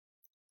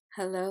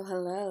Hello,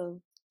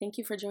 hello. Thank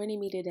you for joining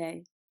me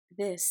today.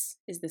 This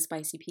is the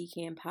Spicy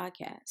Pecan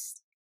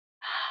Podcast.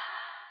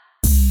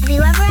 Have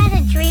you ever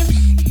had a dream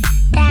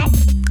that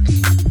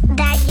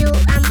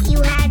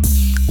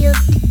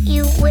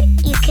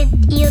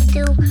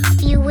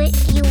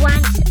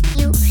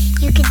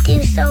you could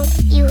do so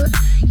you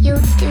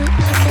could.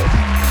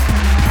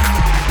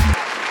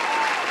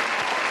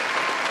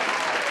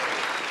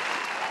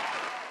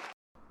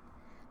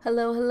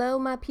 Hello,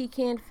 my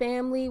pecan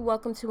family.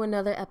 Welcome to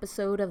another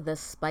episode of the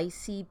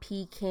Spicy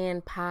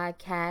Pecan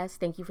Podcast.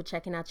 Thank you for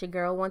checking out your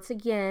girl once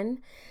again.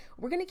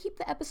 We're going to keep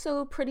the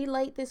episode pretty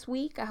light this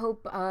week. I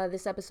hope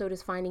this episode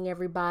is finding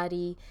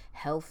everybody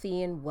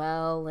healthy and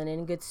well and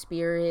in good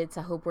spirits.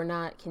 I hope we're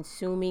not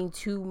consuming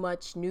too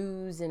much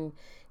news and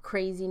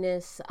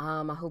craziness.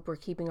 I hope we're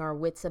keeping our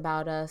wits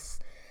about us.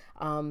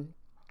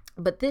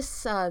 But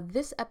this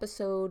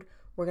episode,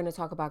 we're going to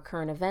talk about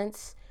current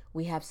events.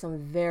 We have some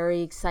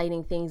very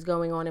exciting things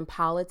going on in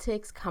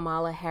politics.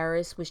 Kamala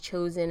Harris was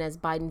chosen as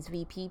Biden's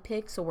VP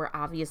pick, so we're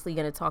obviously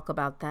going to talk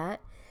about that.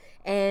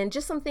 And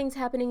just some things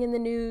happening in the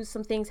news,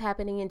 some things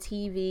happening in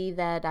TV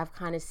that I've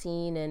kind of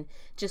seen and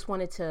just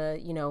wanted to,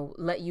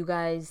 let you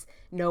guys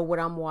know what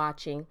I'm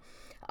watching.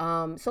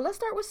 So let's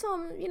start with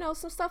some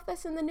stuff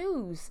that's in the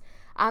news.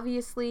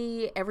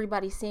 Obviously,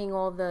 everybody's seeing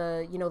all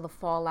the, the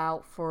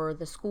fallout for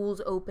the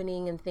schools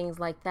opening and things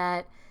like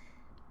that.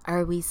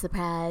 Are we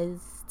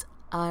surprised?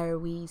 Are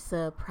we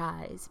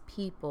surprised?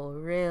 People,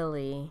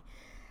 really?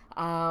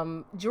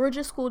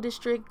 Georgia School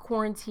District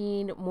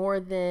quarantined more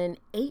than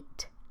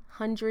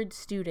 800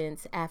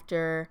 students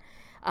after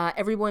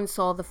everyone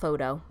saw the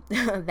photo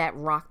that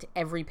rocked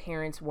every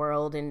parent's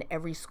world and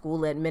every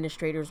school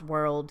administrator's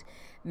world.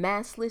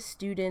 Maskless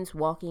students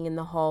walking in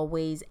the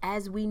hallways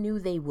as we knew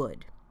they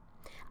would.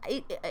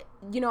 I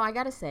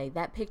gotta say,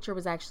 that picture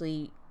was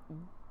actually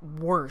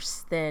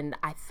worse than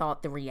I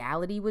thought the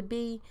reality would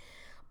be.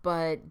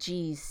 But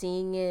geez,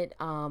 seeing it,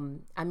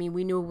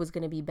 we knew it was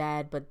going to be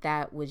bad, but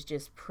that was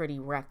just pretty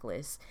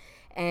reckless.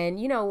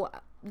 And,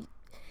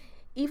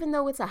 even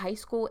though it's a high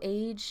school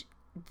age,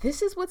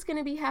 this is what's going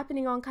to be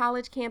happening on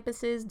college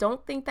campuses.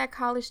 Don't think that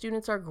college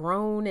students are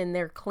grown and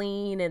they're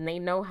clean and they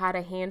know how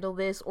to handle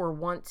this or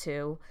want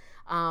to.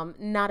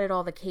 Not at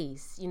all the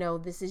case.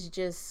 This is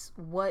just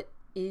what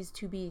is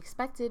to be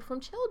expected from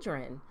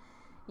children,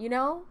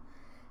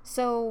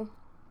 So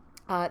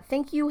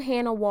thank you,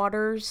 Hannah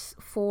Waters,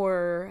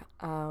 for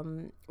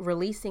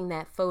releasing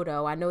that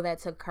photo. I know that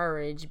took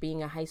courage,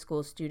 being a high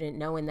school student,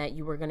 knowing that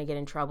you were going to get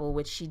in trouble,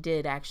 which she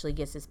did actually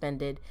get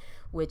suspended,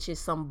 which is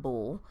some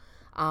bull.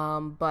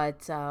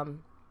 But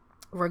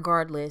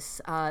regardless,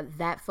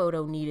 that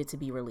photo needed to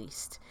be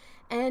released.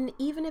 And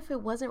even if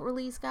it wasn't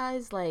released,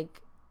 guys,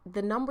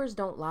 the numbers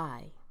don't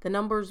lie. The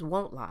numbers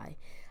won't lie.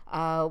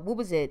 What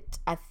was it?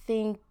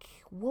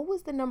 What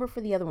was the number for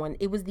the other one?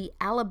 It was the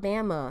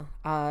Alabama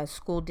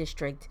school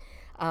district.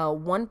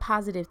 One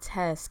positive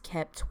test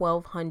kept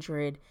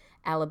 1,200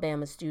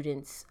 Alabama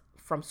students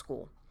from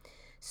school.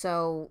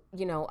 So,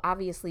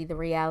 obviously the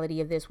reality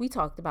of this, we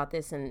talked about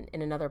this in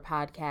another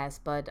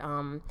podcast, but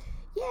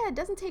it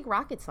doesn't take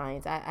rocket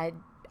science.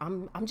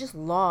 I'm just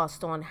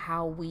lost on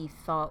how we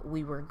thought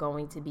we were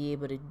going to be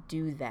able to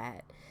do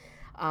that.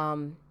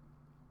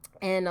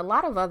 And a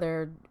lot of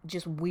other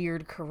just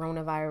weird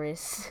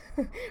coronavirus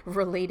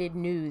related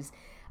news.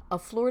 A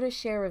Florida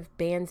sheriff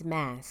bans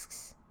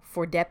masks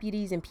for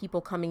deputies and people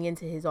coming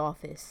into his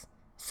office.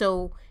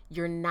 So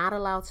you're not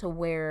allowed to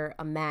wear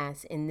a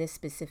mask in this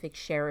specific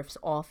sheriff's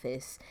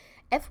office.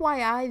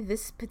 FYI,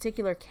 this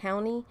particular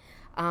county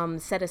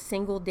set a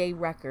single day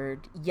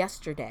record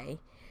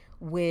yesterday,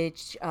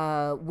 which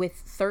with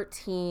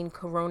 13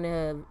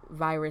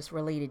 coronavirus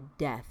related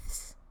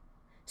deaths.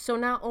 So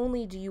not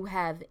only do you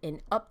have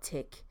an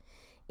uptick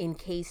in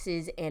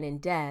cases and in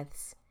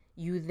deaths,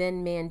 you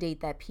then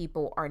mandate that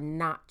people are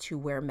not to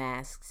wear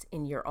masks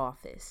in your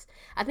office.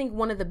 I think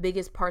one of the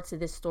biggest parts of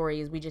this story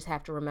is we just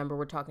have to remember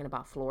we're talking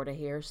about Florida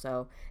here,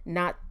 so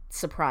not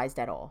surprised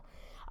at all.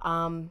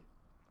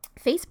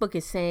 Facebook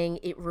is saying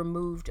it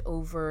removed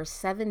over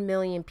 7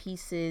 million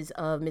pieces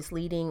of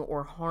misleading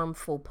or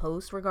harmful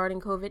posts regarding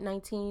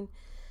COVID-19.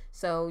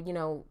 So,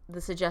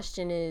 the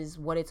suggestion is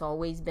what it's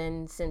always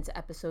been since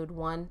episode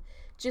 1.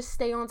 Just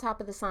stay on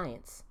top of the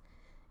science.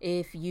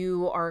 If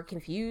you are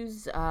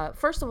confused,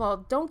 first of all,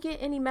 don't get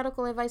any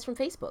medical advice from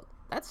Facebook.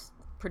 That's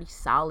pretty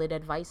solid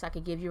advice I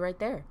could give you right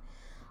there.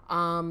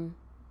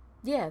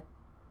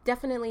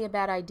 Definitely a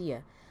bad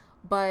idea.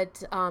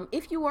 But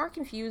if you are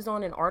confused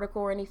on an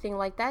article or anything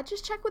like that,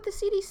 just check with the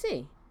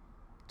CDC.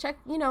 Check,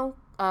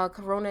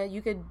 Corona.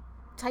 You could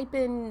type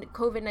in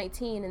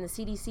COVID-19 and the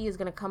CDC is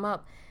going to come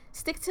up.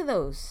 Stick to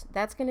those.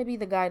 That's going to be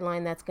the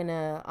guideline that's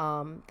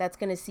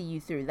going to see you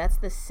through. That's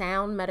the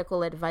sound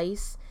medical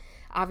advice.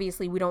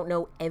 Obviously, we don't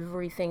know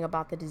everything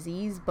about the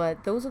disease,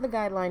 but those are the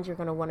guidelines you're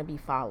going to want to be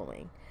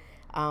following.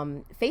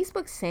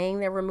 Facebook's saying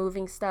they're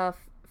removing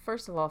stuff.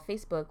 First of all,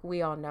 Facebook,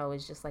 we all know,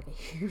 is just like a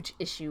huge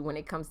issue when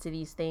it comes to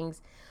these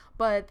things.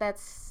 But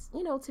that's,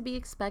 to be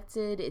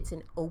expected. It's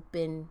an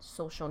open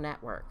social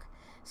network.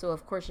 So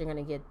of course you're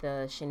going to get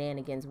the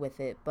shenanigans with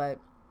it, but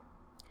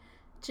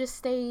just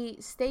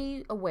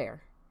stay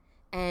aware.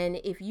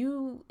 And if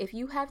you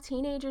have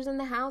teenagers in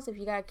the house, if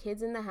you got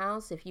kids in the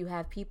house, if you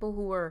have people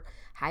who are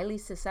highly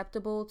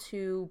susceptible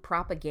to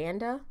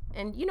propaganda,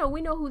 and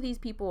we know who these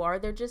people are,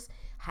 they're just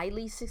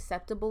highly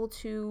susceptible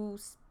to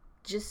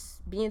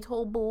just being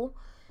told bull.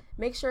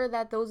 Make sure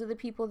that those are the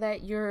people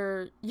that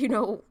you're,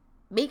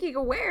 making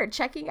aware,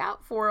 checking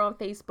out for on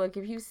Facebook.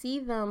 If you see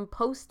them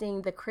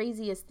posting the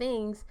craziest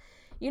things,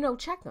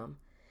 check them.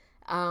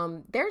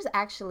 There's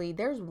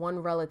one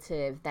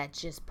relative that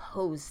just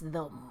posts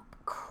the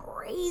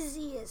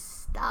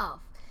craziest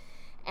stuff,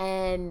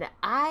 and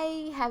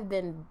I have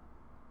been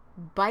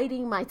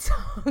biting my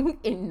tongue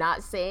and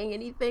not saying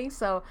anything.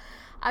 So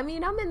I'm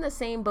in the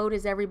same boat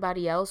as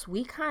everybody else.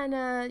 We kind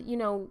of,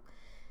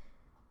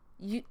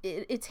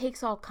 it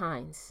takes all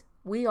kinds.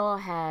 We all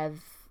have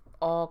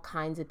all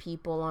kinds of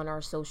people on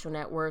our social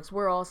networks.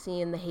 We're all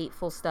seeing the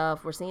hateful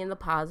stuff, we're seeing the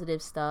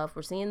positive stuff,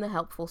 we're seeing the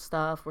helpful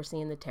stuff, we're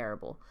seeing the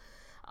terrible.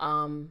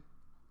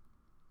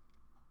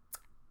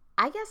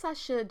 I guess I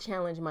should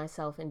challenge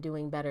myself in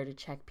doing better to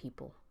check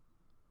people.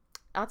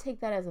 I'll take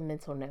that as a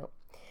mental note.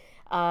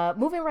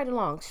 Moving right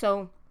along.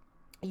 So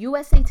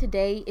USA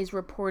Today is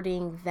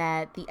reporting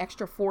that the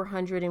extra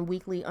 $400 in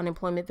weekly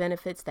unemployment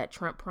benefits that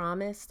Trump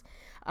promised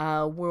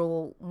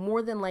will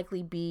more than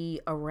likely be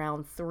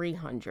around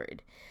 $300.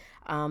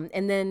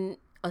 And then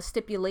a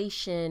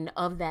stipulation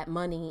of that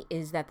money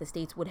is that the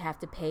states would have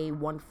to pay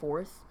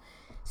 1/4.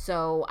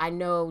 So I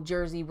know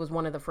Jersey was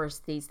one of the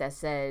first states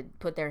that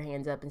put their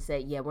hands up and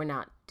said, yeah, we're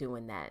not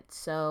doing that.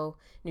 So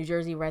New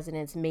Jersey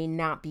residents may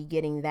not be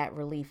getting that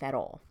relief at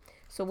all.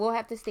 So we'll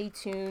have to stay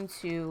tuned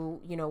to,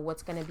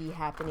 what's going to be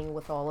happening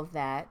with all of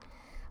that.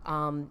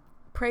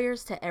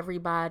 Prayers to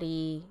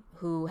everybody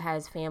who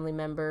has family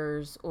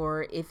members,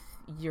 or if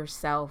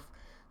yourself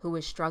who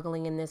is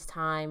struggling in this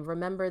time.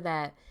 Remember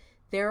that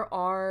there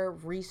are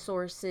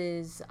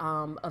resources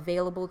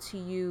available to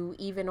you,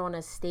 even on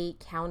a state,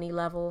 county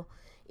level.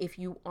 If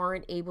you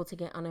aren't able to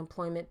get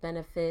unemployment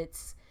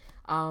benefits,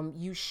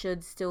 you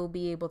should still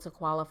be able to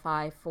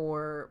qualify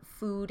for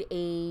food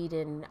aid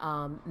and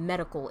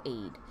medical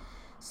aid.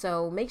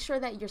 So make sure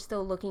that you're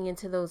still looking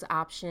into those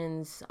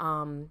options.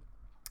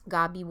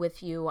 God be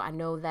with you. I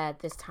know that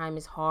this time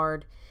is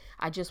hard.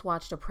 I just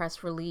watched a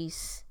press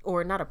release,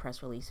 or not a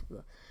press release,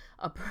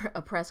 a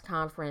press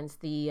conference,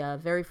 the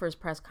very first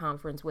press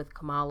conference with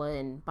Kamala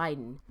and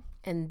Biden.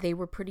 And they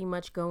were pretty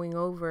much going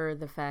over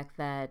the fact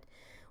that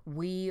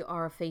we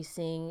are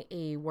facing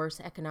a worse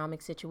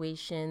economic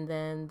situation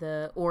than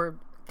or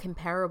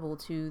comparable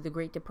to the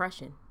Great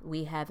Depression.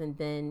 We haven't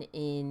been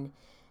in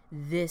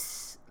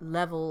this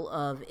level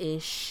of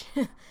ish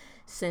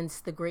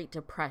since the Great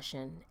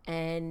Depression.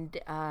 And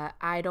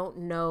I don't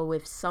know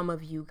if some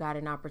of you got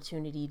an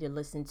opportunity to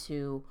listen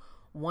to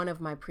one of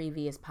my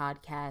previous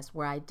podcasts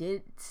where I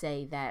did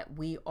say that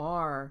we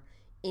are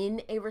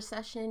in a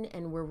recession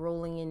and we're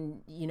rolling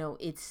in,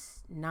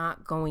 it's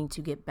not going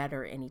to get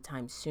better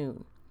anytime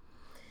soon.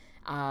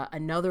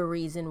 Another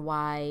reason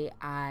why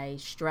I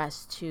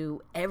stress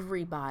to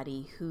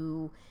everybody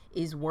who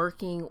is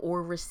working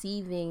or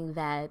receiving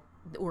that,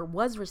 or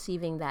was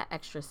receiving that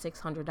extra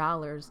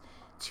 $600,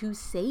 to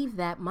save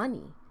that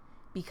money,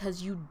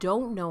 because you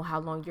don't know how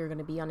long you're going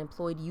to be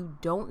unemployed. You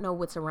don't know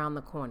what's around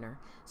the corner.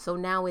 So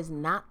now is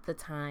not the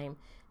time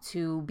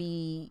to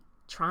be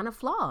trying to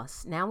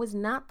floss. Now is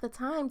not the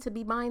time to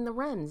be buying the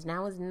rims.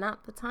 Now is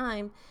not the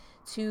time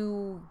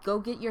to go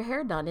get your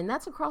hair done. And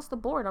that's across the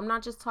board. I'm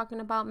not just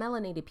talking about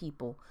melanated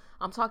people.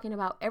 I'm talking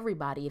about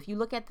everybody. If you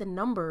look at the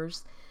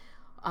numbers,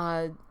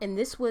 and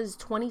this was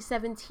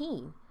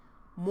 2017,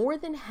 more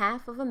than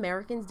half of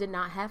Americans did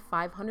not have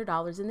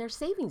 $500 in their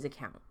savings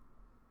account.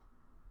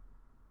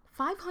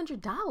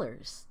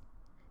 $500.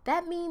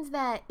 That means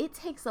that it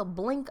takes a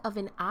blink of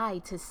an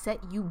eye to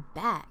set you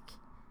back.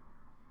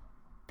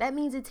 That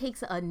means it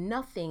takes a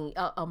nothing,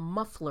 a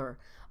muffler,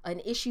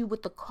 an issue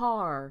with the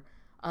car,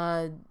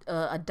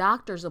 a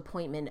doctor's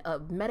appointment, a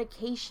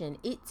medication.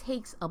 It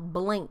takes a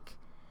blink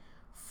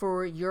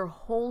for your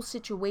whole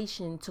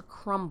situation to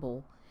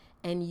crumble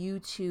and you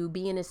to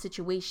be in a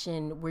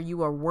situation where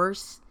you are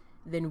worse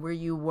than where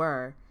you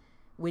were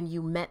when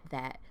you met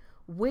that.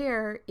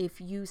 Where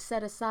if you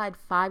set aside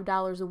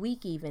 $5 a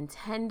week, even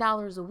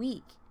 $10 a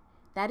week,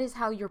 that is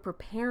how you're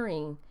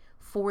preparing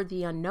for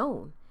the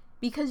unknown.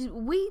 Because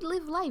we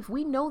live life.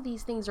 We know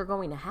these things are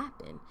going to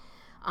happen.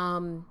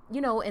 And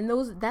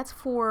that's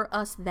for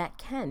us that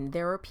can.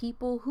 There are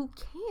people who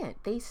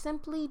can't. They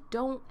simply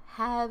don't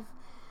have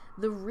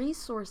the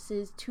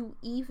resources to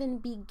even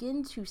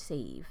begin to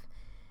save.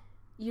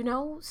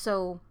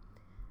 So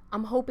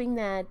I'm hoping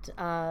that,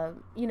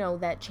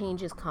 that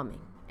change is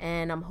coming.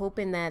 And I'm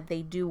hoping that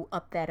they do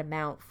up that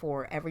amount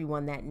for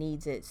everyone that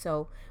needs it.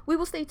 So we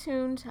will stay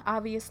tuned,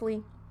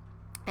 obviously.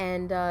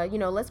 And,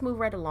 let's move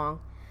right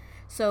along.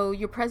 So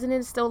your president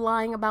is still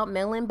lying about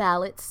mail-in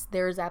ballots.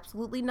 There's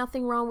absolutely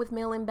nothing wrong with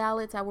mail-in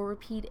ballots. I will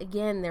repeat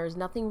again, there's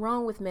nothing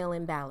wrong with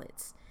mail-in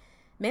ballots.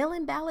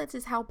 Mail-in ballots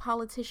is how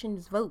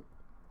politicians vote.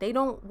 They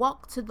don't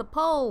walk to the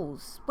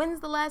polls. When's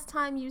the last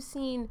time you've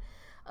seen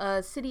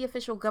a city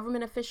official,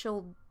 government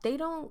official? They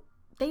don't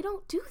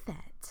do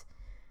that.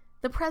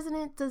 The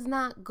president does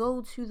not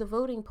go to the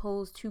voting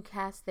polls to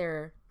cast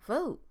their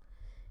vote.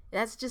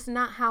 That's just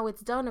not how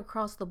it's done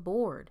across the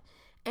board.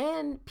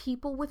 And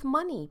people with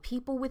money,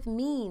 people with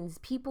means,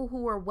 people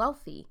who are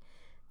wealthy,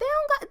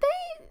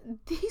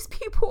 these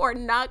people are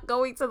not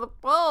going to the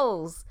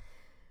polls.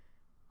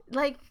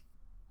 Like,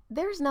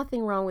 there's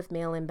nothing wrong with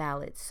mail-in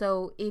ballots.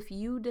 So if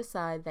you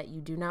decide that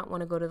you do not want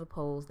to go to the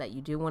polls, that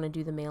you do want to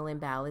do the mail-in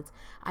ballots,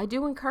 I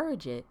do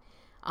encourage it.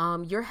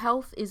 Your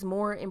health is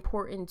more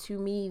important to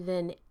me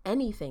than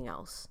anything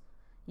else.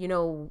 You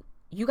know,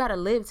 you got to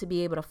live to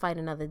be able to fight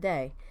another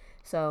day.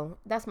 So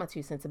that's my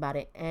 2 cents about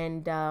it.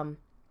 And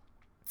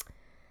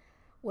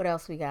what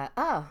else we got?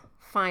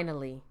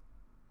 Finally,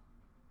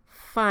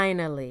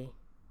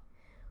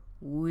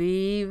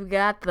 we've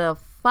got the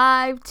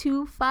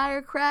 5.2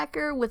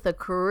 firecracker with a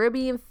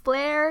Caribbean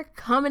flair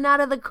coming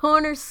out of the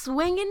corner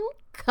swinging.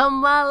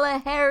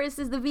 Kamala Harris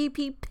is the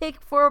VP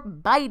pick for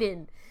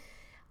Biden.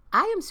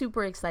 I am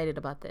super excited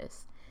about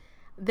this.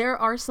 There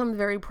are some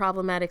very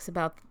problematics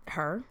about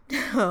her,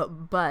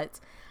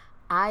 but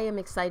I am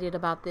excited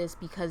about this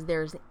because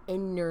there's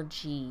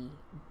energy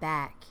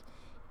back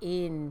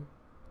in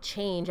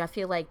change. I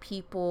feel like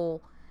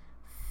people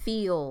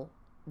feel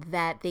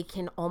that they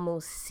can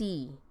almost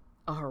see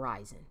a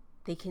horizon.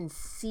 They can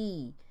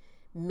see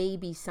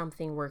maybe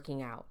something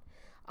working out.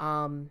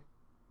 I'm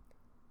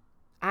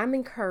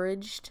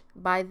encouraged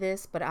by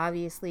this, but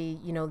obviously,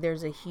 you know,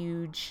 there's a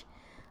huge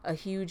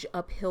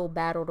uphill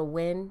battle to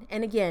win.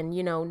 And again,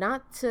 you know,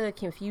 not to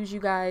confuse you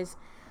guys,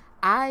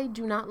 I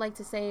do not like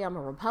to say I'm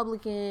a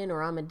Republican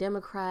or I'm a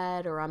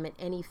Democrat or I'm an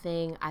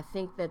anything. I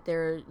think that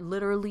they're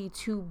literally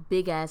two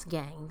big ass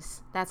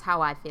gangs. That's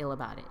how I feel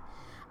about it.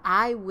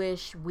 I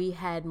wish we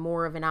had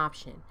more of an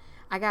option.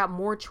 I got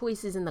more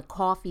choices in the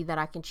coffee that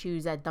I can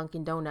choose at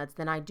Dunkin' Donuts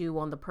than I do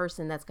on the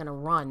person that's going to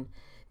run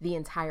the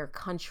entire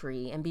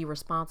country and be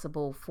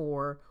responsible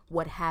for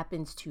what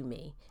happens to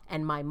me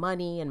and my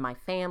money and my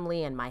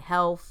family and my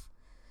health.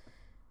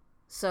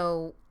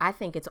 So I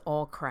think it's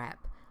all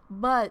crap.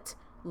 But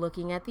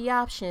looking at the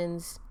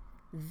options,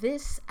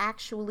 this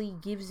actually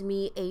gives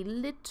me a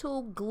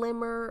little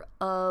glimmer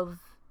of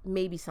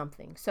maybe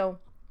something. So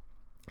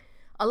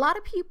a lot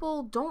of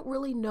people don't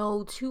really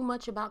know too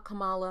much about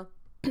Kamala.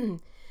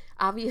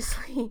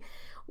 Obviously,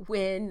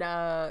 when,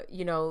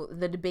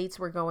 the debates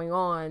were going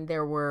on,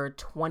 there were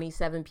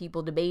 27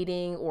 people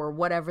debating or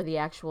whatever the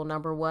actual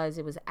number was.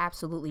 It was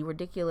absolutely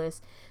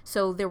ridiculous.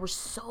 So there were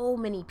so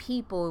many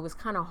people, it was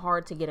kind of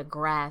hard to get a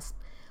grasp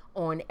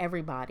on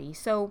everybody.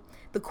 So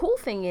the cool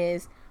thing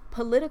is,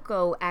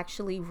 Politico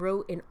actually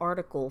wrote an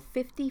article,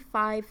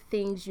 55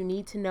 things you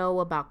need to know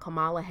about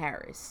Kamala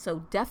Harris. So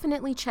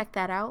definitely check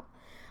that out.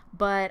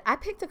 But I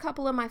picked a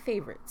couple of my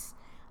favorites.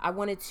 I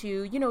wanted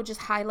to, just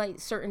highlight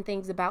certain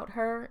things about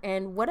her,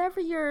 and whatever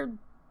your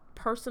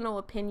personal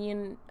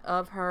opinion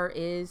of her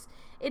is,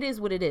 it is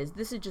what it is.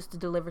 This is just to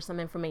deliver some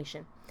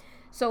information.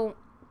 So,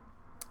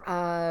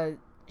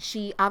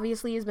 she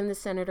obviously has been the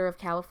senator of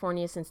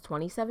California since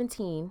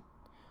 2017.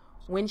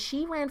 When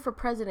she ran for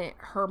president,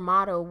 her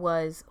motto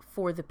was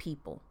 "for the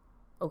people."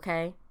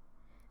 Okay?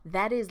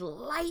 That is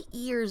light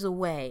years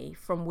away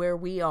from where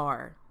we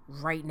are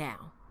right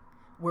now,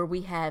 where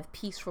we have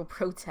peaceful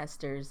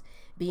protesters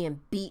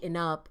being beaten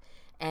up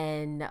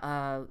and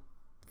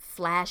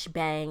flash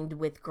banged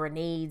with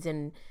grenades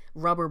and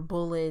rubber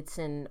bullets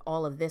and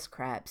all of this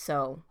crap.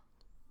 So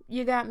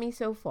you got me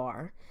so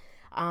far.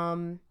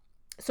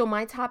 So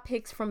my top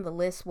picks from the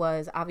list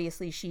was,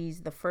 obviously,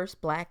 she's the first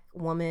Black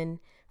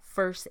woman,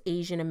 first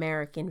Asian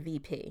American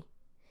VP.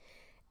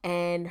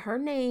 And her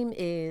name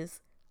is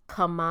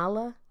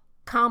Kamala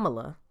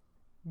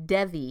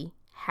Devi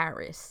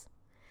Harris.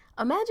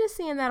 Imagine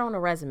seeing that on a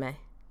resume.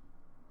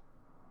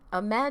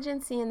 Imagine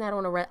seeing that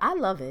on a resume. I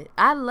love it.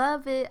 I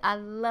love it. I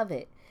love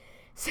it.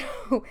 So,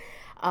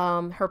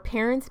 her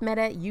parents met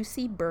at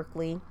UC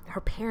Berkeley. Her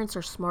parents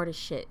are smart as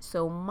shit.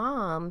 So,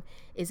 mom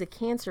is a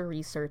cancer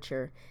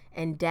researcher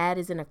and dad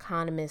is an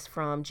economist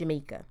from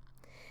Jamaica.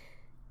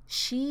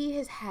 She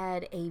has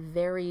had a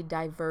very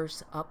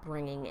diverse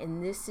upbringing,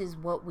 and this is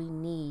what we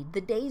need.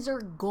 The days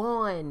are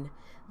gone.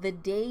 The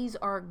days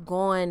are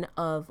gone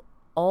of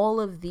all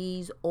of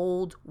these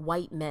old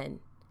white men.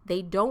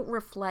 They don't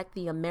reflect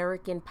the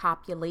American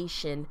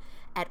population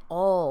at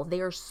all. They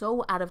are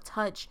so out of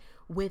touch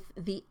with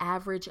the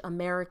average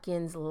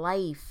American's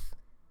life.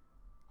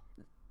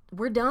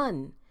 We're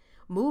done.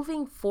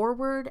 Moving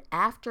forward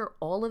after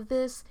all of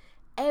this,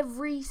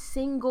 every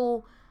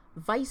single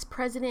vice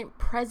president,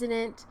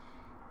 president,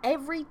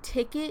 every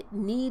ticket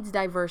needs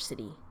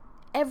diversity.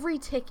 Every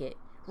ticket,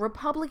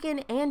 Republican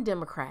and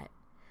Democrat.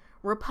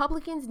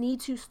 Republicans need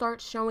to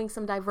start showing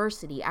some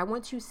diversity. I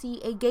want to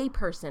see a gay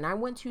person. I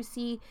want to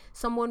see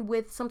someone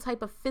with some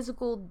type of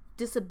physical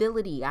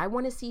disability. I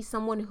want to see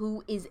someone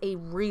who is a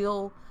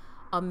real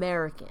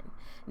American,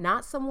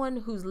 not someone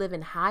who's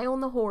living high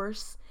on the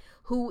horse,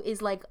 who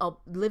is like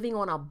living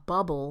on a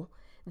bubble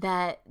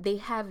that they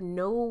have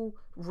no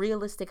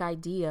realistic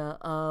idea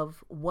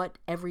of what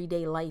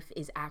everyday life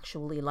is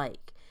actually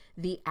like,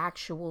 the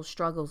actual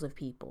struggles of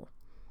people.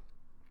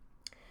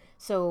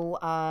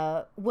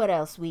 So what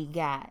else we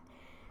got?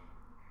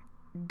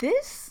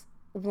 This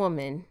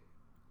woman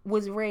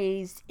was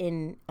raised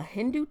in a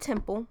Hindu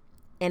temple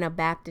and a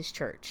Baptist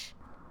church.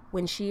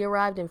 When she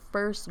arrived in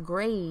first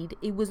grade,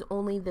 it was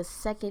only the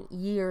second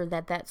year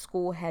that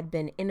school had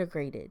been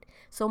integrated.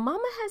 So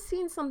mama has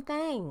seen some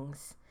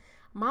things.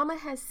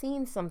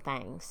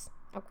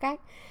 Okay?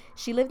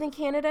 She lived in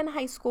Canada in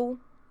high school,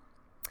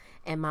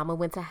 and mama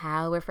went to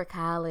Howard for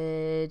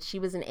college. She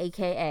was an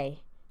AKA.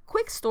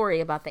 Quick story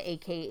about the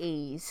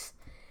AKAs.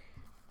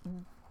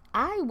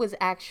 I was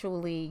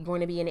actually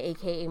going to be an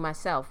AKA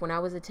myself. When I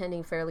was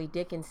attending Fairleigh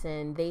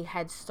Dickinson, they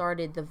had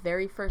started the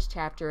very first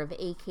chapter of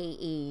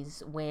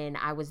AKAs when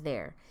I was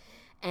there.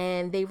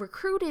 And they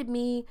recruited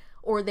me,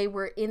 or they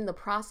were in the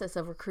process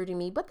of recruiting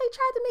me, but they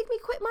tried to make me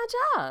quit my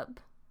job.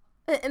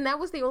 And that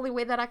was the only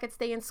way that I could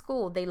stay in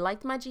school. They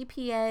liked my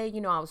GPA.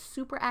 You know, I was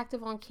super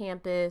active on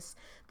campus.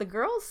 The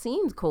girls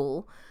seemed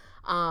cool.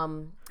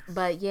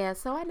 But yeah,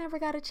 so I never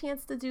got a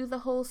chance to do the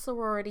whole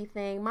sorority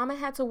thing. Mama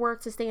had to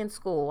work to stay in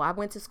school. I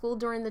went to school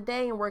during the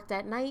day and worked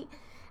at night.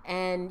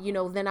 And, you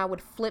know, then I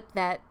would flip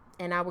that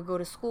and I would go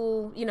to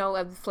school, you know,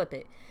 I would flip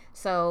it.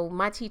 So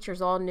my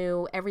teachers all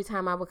knew every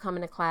time I would come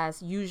into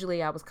class,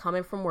 usually I was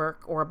coming from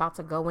work or about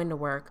to go into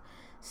work.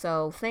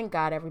 So thank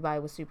God everybody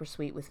was super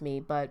sweet with me.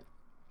 But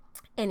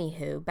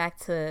anywho, back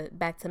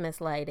to Miss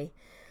Lady.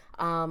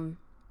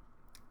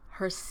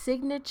 Her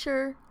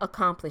signature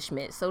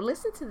accomplishment. So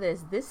listen to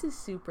this. This is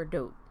super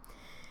dope.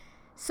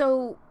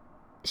 So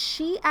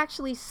she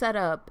actually set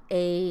up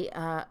a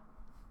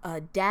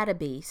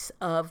database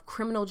of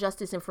criminal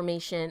justice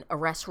information,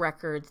 arrest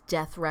records,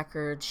 death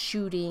records,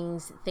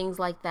 shootings, things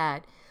like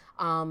that,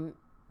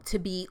 to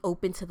be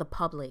open to the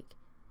public.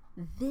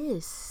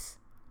 These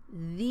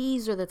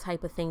are the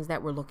type of things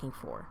that we're looking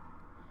for.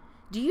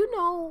 Do you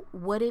know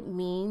what it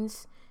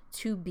means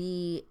to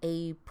be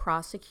a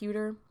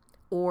prosecutor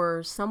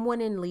or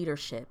someone in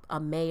leadership, a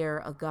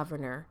mayor, a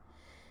governor,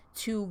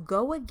 to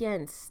go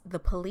against the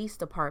police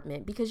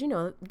department? Because, you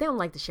know, they don't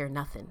like to share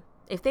nothing.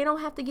 If they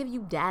don't have to give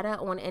you data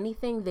on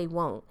anything, they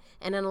won't.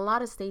 And in a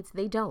lot of states,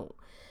 they don't.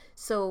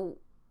 So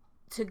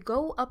to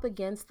go up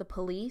against the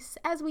police,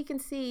 as we can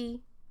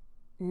see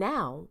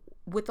now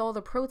with all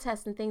the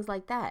protests and things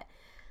like that,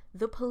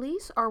 the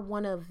police are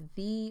one of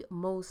the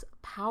most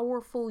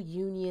powerful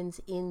unions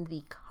in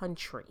the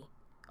country,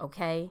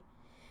 okay?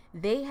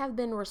 They have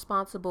been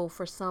responsible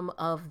for some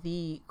of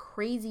the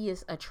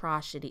craziest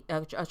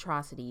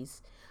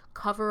atrocities,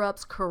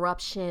 cover-ups,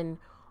 corruption,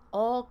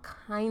 all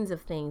kinds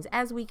of things,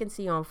 as we can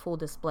see on full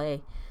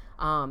display,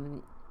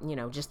 you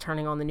know, just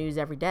turning on the news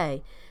every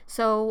day.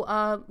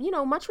 So, you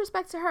know, much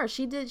respect to her.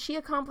 She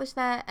accomplished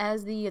that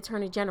as the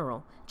Attorney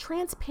General.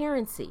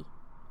 Transparency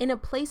in a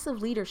place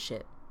of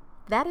leadership.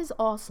 That is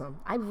awesome.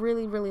 I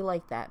really, really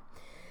like that.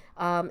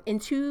 In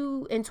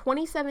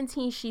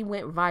 2017, she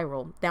went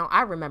viral. Now,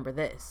 I remember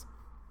this.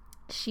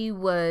 She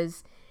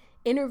was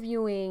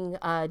interviewing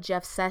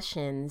Jeff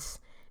Sessions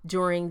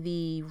during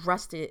the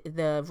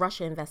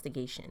Russia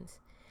investigations.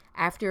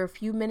 After a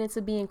few minutes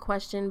of being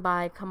questioned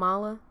by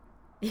Kamala,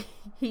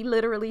 he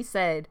literally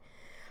said,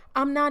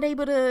 I'm not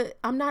able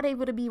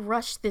to be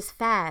rushed this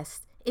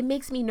fast. It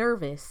makes me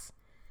nervous.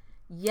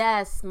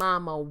 Yes,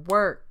 mama,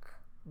 work.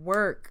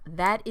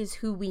 That is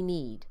who we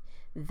need.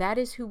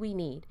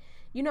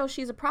 You know,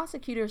 she's a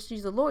prosecutor,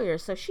 she's a lawyer,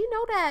 so she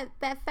know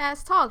that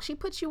fast talk. She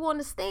puts you on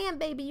the stand,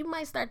 baby, you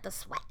might start to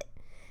sweat.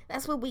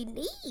 That's what we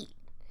need.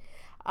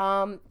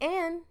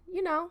 And,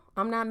 you know,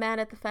 I'm not mad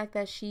at the fact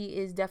that she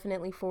is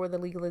definitely for the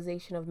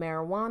legalization of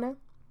marijuana.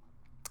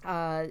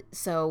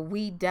 So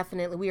we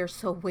are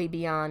so way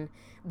beyond,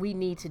 we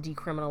need to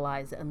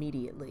decriminalize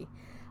immediately.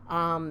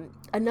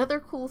 Another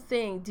cool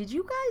thing, did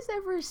you guys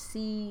ever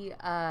see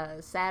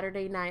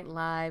Saturday Night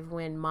Live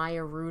when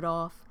Maya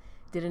Rudolph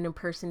did an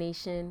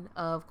impersonation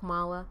of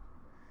Kamala?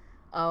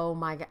 Oh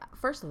my God.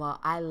 First of all,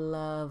 I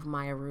love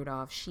Maya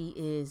Rudolph. She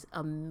is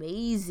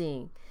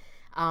amazing.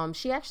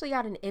 She actually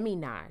got an Emmy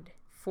nod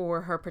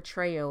for her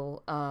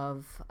portrayal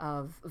of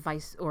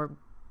vice or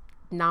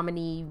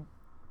nominee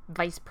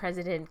Vice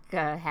President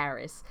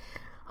Harris.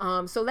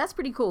 So that's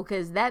pretty cool,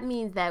 because that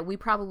means that we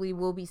probably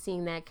will be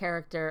seeing that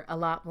character a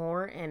lot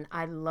more. And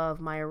I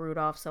love Maya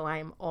Rudolph, so I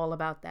am all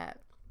about that.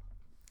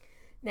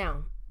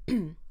 Now,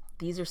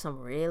 these are some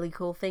really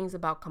cool things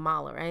about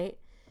Kamala, right?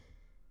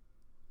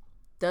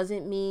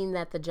 Doesn't mean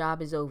that the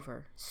job is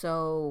over.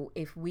 So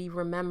if we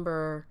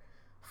remember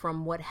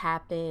from what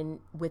happened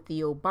with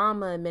the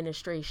Obama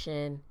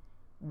administration,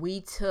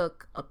 we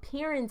took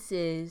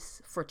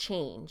appearances for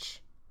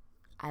change.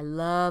 I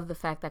love the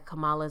fact that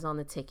Kamala is on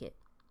the ticket.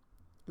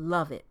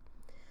 Love it.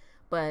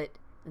 But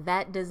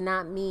that does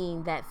not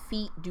mean that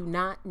feet do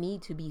not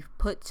need to be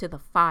put to the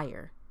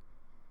fire.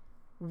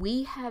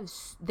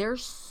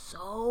 There's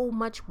so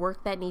much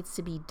work that needs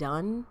to be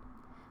done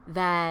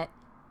that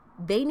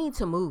they need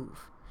to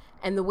move.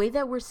 And the way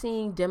that we're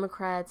seeing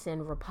Democrats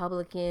and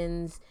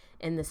Republicans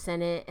in the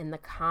Senate and the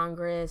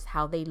Congress,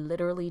 how they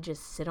literally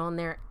just sit on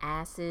their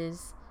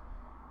asses.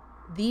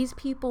 These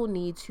people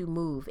need to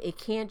move. It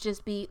can't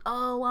just be,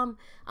 oh,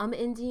 I'm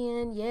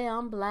Indian, yeah,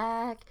 I'm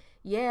black,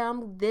 yeah,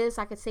 I'm this,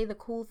 I could say the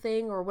cool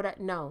thing or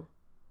whatever. No.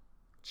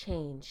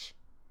 Change.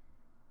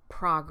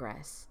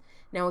 Progress.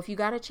 Now, if you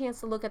got a chance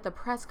to look at the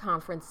press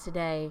conference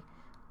today,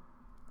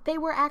 they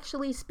were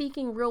actually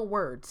speaking real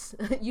words.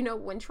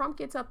 When Trump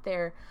gets up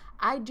there,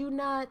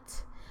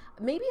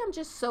 maybe I'm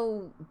just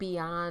so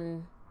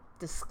beyond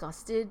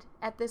disgusted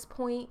at this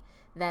point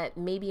that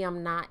maybe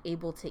I'm not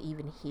able to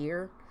even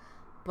hear,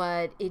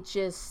 but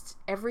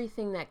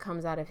everything that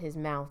comes out of his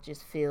mouth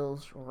just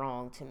feels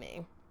wrong to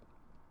me.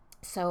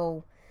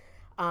 So,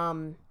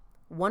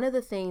 one of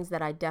the things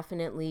that I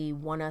definitely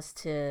want us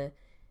to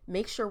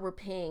make sure we're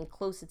paying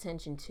close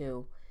attention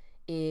to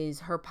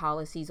is her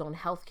policies on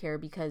healthcare,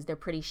 because they're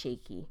pretty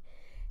shaky.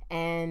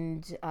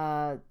 And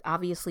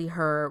obviously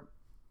her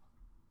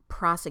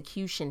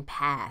prosecution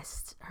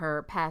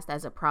her past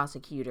as a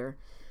prosecutor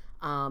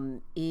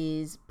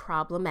is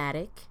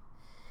problematic.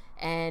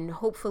 And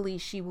hopefully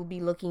she will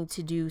be looking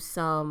to do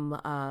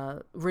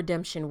some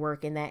redemption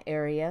work in that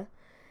area.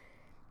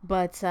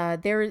 But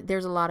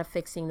there's a lot of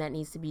fixing that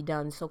needs to be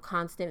done. So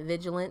constant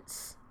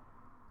vigilance,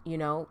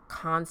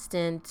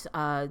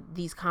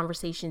 these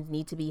conversations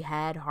need to be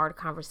had, hard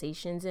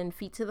conversations, and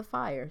feet to the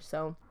fire.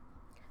 So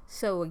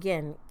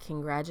again,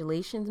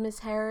 congratulations, Miss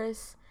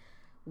Harris.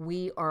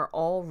 We are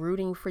all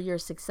rooting for your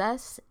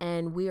success,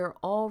 and we are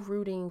all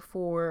rooting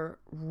for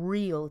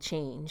real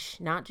change,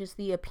 not just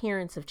the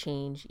appearance of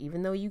change,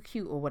 even though you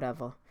cute or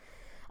whatever.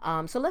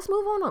 So let's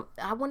move on up.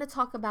 I want to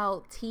talk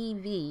about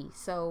TV.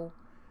 So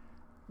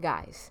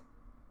guys,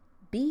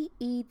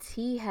 BET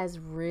has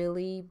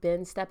really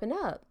been stepping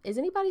up. Is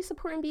anybody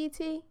supporting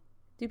BET?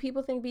 Do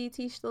people think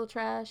BET's still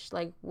trash?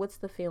 Like, what's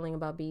the feeling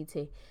about BET?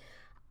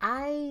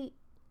 I'm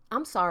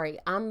sorry.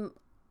 I'm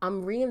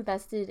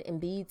reinvested in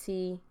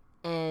BET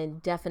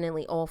and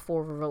definitely all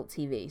for Revolt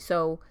TV.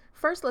 So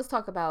first, let's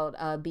talk about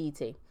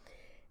BET.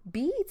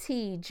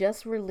 BET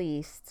just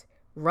released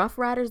Rough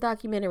Riders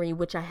documentary,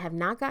 which I have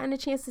not gotten a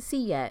chance to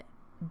see yet,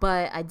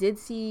 but I did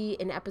see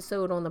an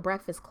episode on The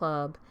Breakfast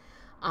Club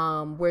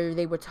where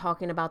they were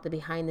talking about the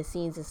behind the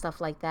scenes and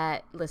stuff like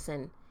that.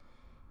 Listen,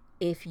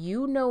 if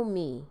you know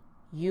me,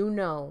 you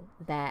know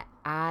that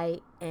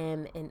I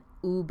am an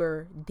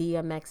uber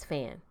DMX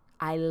fan.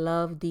 I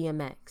love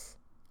DMX.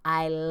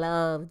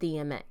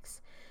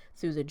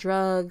 Through the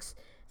drugs,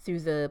 through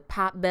the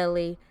pot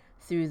belly,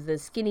 through the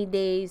skinny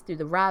days, through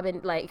the Robin,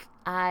 like,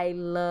 I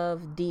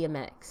love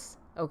DMX.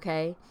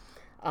 Okay.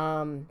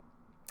 And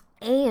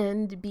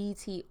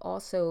BET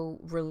also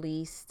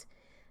released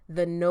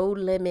the No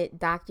Limit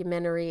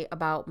documentary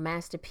about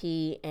Master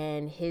P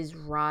and his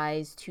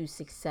rise to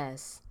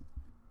success.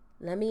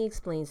 Let me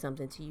explain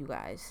something to you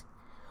guys.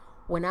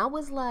 When I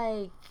was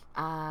like,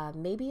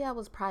 maybe I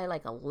was probably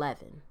like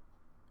 11.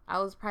 I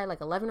was probably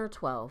like 11 or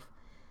 12.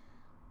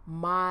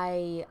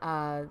 I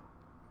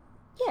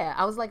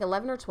was like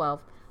 11 or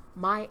 12.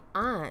 My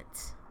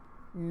aunt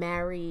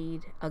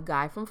married a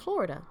guy from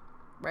Florida,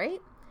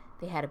 right?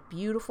 They had a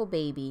beautiful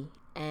baby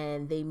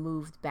and they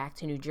moved back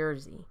to New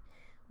Jersey.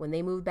 When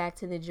they moved back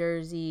to New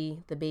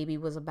Jersey, the baby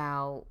was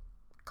about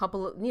a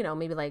couple of,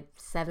 maybe like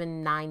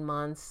 7-9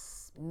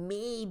 months,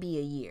 maybe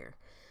a year.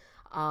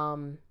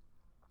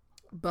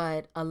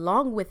 But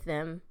along with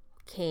them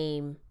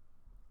came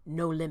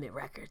No Limit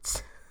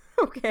Records.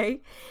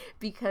 Okay,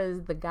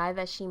 because the guy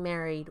that she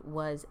married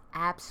was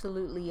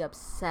absolutely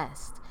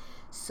obsessed.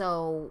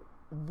 So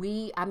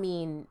we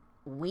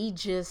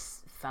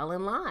just fell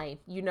in line.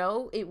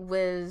 It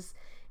was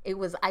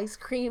Ice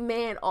Cream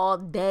Man all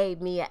day,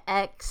 Mia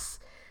X,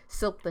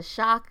 Silk the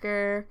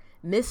Shocker,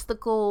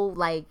 Mystical.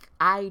 Like,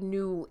 I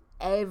knew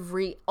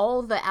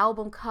all the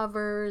album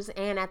covers.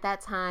 And at that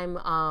time,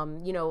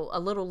 a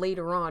little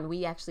later on,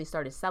 we actually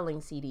started selling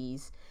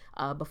CDs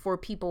before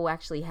people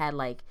actually had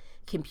like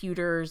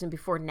computers and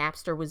before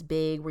Napster was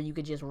big where you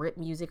could just rip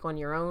music on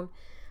your own.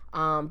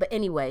 But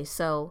anyway,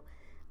 so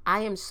I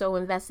am so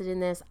invested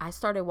in this. I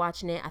started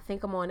watching it. I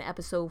think I'm on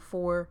episode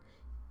 4.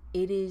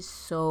 It is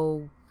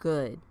so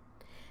good.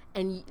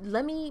 And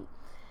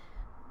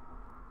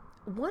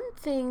one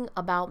thing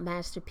about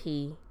Master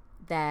P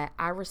that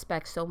I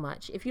respect so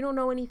much, if you don't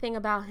know anything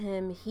about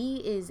him, he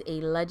is a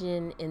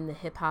legend in the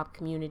hip hop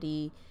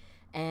community.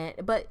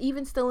 But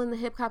even still in the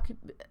hip hop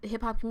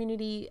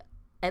community,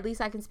 at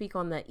least I can speak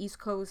on the East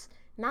Coast,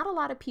 not a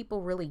lot of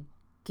people really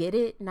get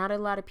it. Not a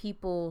lot of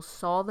people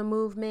saw the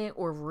movement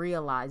or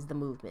realized the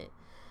movement.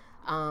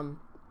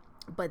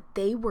 But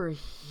they were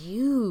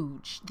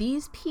huge.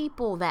 These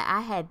people that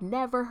I had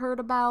never heard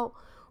about,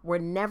 were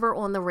never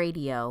on the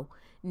radio,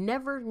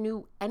 never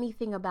knew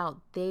anything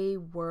about, they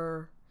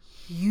were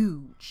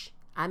huge.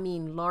 I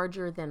mean,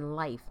 larger than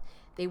life.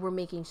 They were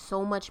making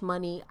so much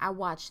money. I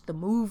watched the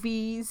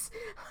movies.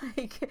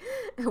 Like,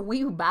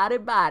 we bought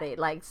it.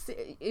 Like,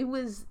 it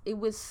was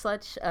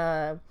such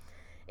a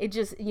it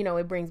just,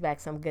 it brings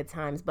back some good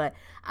times. But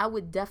I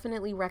would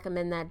definitely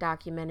recommend that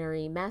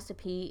documentary. Master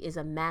P is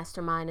a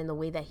mastermind in the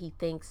way that he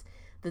thinks.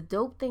 The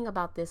dope thing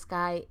about this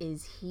guy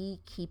is he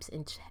keeps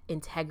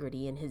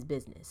integrity in his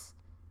business.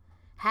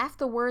 Half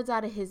the words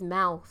out of his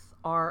mouth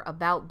are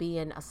about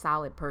being a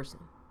solid person,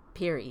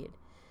 period.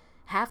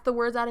 Half the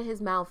words out of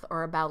his mouth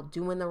are about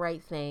doing the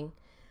right thing.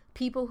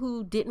 People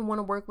who didn't want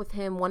to work with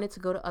him wanted to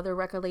go to other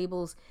record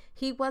labels.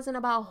 He wasn't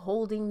about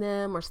holding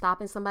them or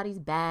stopping somebody's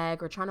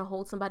bag or trying to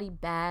hold somebody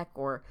back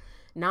or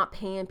not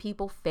paying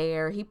people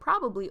fair. He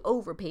probably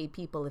overpaid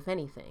people, if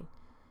anything.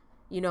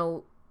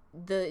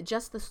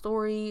 The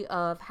story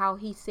of how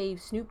he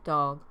saved Snoop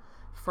Dogg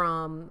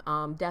from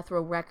Death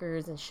Row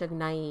Records and Suge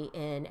Knight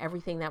and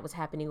everything that was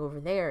happening over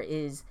there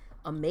is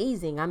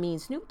amazing. I mean,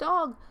 Snoop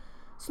Dogg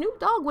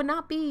would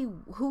not be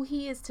who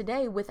he is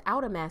today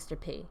without a Master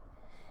P.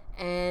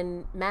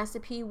 And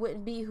Master P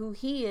wouldn't be who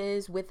he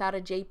is without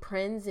a Jay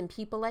Prince and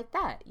people like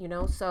that,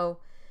 So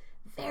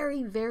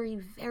very, very,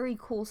 very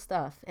cool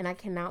stuff. And I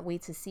cannot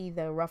wait to see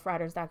the Rough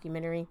Riders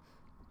documentary.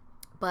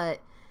 But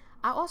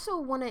I also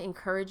want to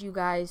encourage you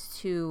guys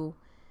to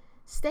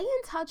stay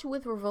in touch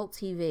with Revolt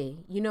TV.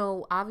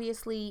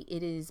 Obviously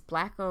it is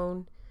Black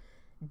owned.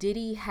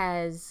 Diddy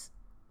has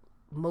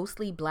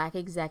mostly Black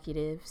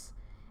executives,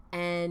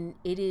 and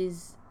it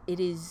is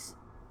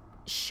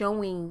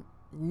showing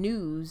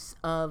news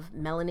of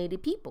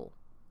melanated people.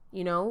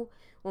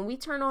 When we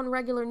turn on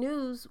regular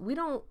news,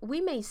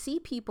 we may see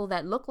people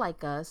that look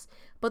like us,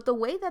 but the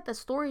way that the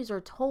stories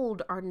are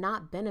told are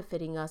not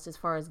benefiting us as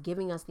far as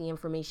giving us the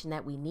information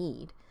that we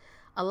need.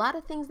 A lot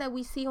of things that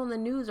we see on the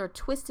news are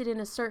twisted in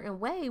a certain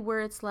way where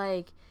it's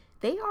like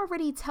they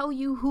already tell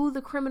you who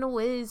the criminal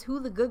is, who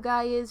the good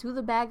guy is, who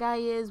the bad guy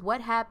is, what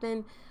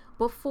happened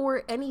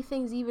before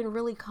anything's even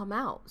really come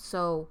out.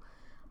 So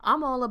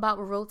I'm all about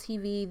Revolt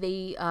TV.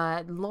 They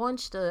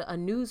launched a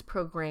news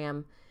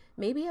program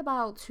maybe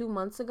about 2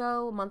 months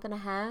ago, a month and a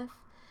half.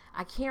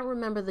 I can't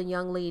remember the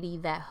young lady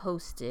that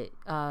hosted,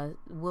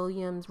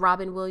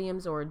 Robin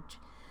Williams, or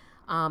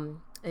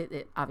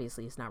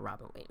obviously it's not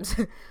Robin Williams,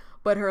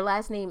 but her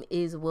last name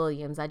is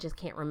Williams. I just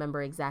can't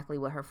remember exactly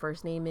what her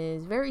first name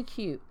is. Very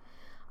cute.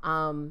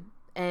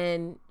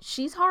 And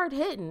she's hard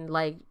hitting.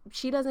 Like,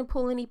 she doesn't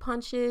pull any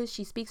punches.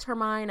 She speaks her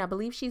mind. I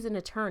believe she's an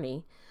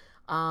attorney.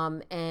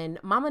 And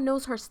Mama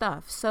knows her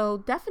stuff. So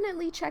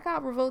definitely check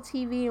out Revolt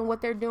TV and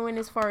what they're doing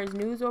as far as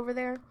news over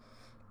there.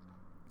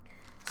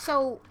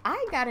 So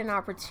I got an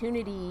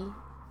opportunity.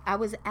 I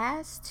was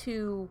asked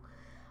to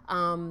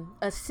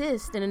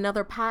assist in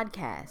another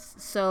podcast.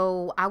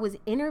 So I was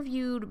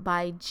interviewed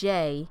by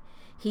Jay.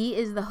 He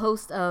is the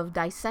host of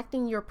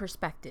Dissecting Your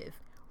Perspective.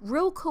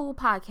 Real cool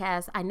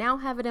podcast. I now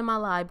have it in my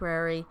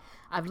library.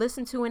 I've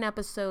listened to an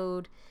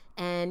episode,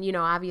 and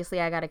obviously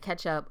I got to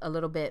catch up a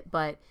little bit,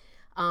 but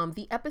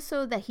the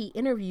episode that he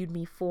interviewed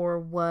me for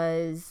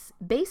was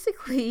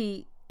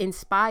basically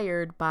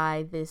inspired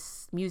by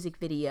this music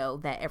video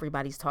that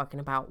everybody's talking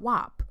about,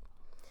 WAP.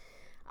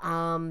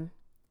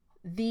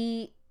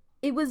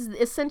 It was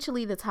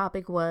essentially, the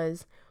topic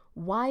was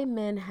why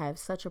men have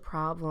such a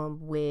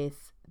problem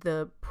with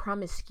the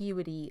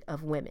promiscuity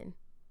of women,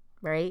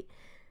 right?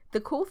 The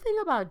cool thing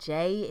about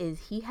Jay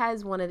is he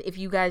has if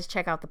you guys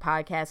check out the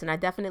podcast, and I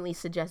definitely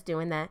suggest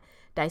doing that,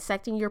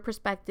 Dissecting Your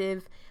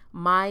Perspective,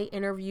 my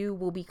interview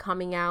will be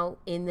coming out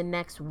in the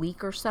next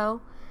week or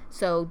so.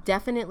 So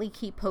definitely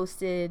keep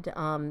posted.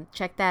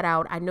 Check that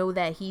out. I know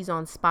that he's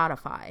on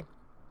Spotify.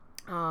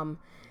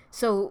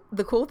 So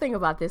the cool thing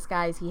about this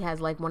guy is he has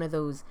like one of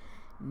those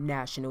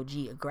National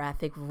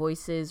Geographic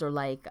voices, or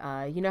like,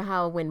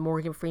 how when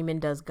Morgan Freeman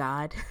does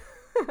God?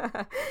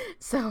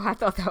 So I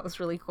thought that was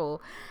really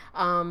cool.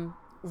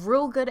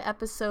 Real good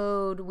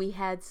episode. We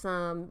had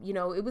some,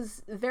 it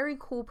was a very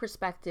cool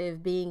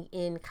perspective being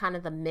in kind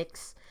of the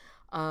mix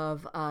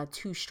of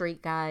two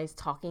straight guys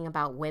talking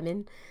about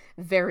women.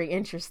 Very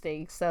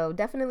interesting. So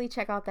definitely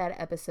check out that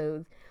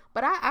episode.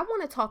 But I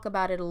want to talk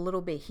about it a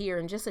little bit here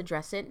and just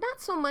address it.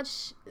 Not so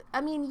much,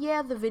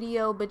 the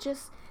video, but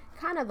just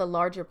kind of the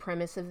larger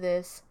premise of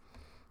this.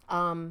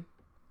 One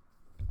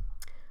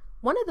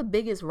of the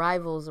biggest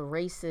rivals of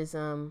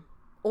racism,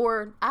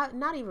 or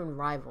not even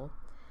rival,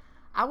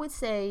 I would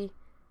say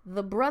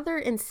the brother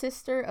and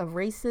sister of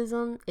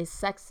racism is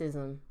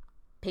sexism,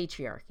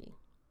 patriarchy,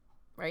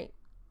 right?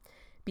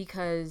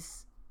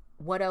 Because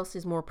what else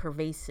is more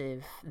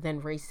pervasive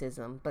than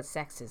racism but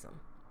sexism?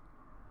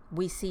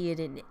 We see it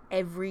in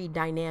every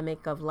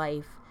dynamic of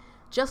life.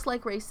 Just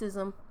like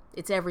racism,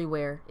 it's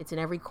everywhere. It's in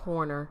every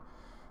corner.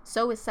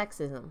 So is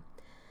sexism.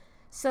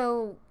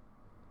 So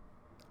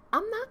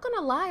I'm not going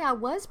to lie, I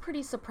was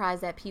pretty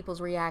surprised at people's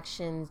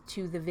reactions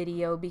to the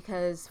video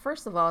because,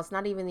 first of all, it's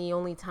not even the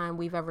only time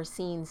we've ever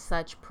seen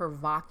such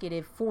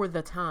provocative, for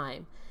the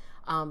time,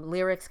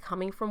 lyrics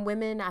coming from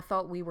women. I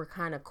thought we were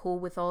kind of cool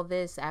with all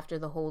this after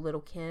the whole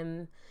Little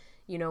Kim,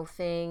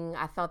 thing.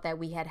 I thought that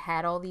we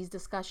had all these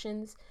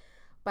discussions,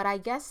 but I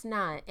guess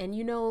not. And,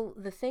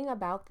 the thing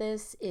about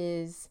this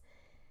is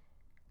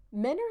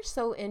men are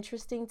so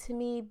interesting to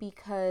me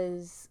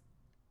because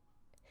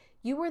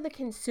you were the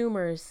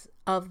consumers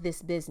of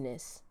this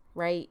business,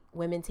 right?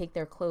 Women take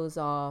their clothes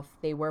off,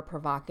 they wear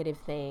provocative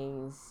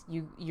things.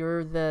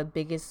 You're the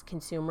biggest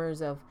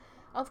consumers of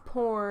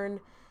porn,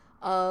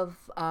 of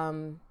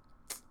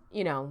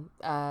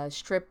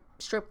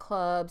strip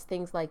clubs,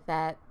 things like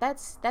that.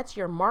 That's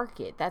your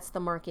market. That's the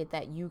market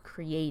that you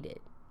created,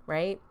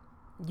 right?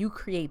 You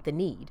create the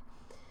need.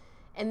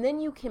 And then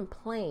you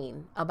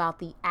complain about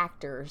the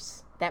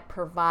actors that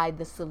provide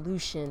the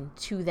solution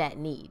to that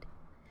need.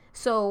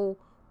 So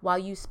while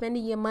you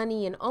spending your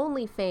money in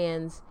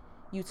OnlyFans,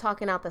 you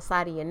talking out the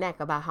side of your neck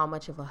about how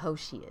much of a hoe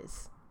she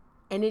is.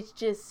 And it's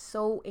just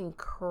so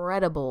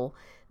incredible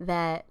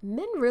that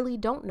men really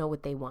don't know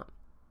what they want.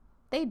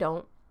 They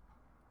don't.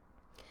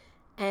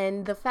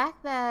 And the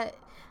fact that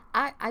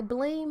I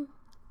blame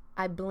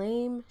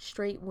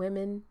straight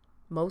women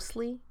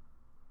mostly,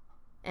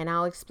 and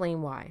I'll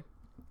explain why.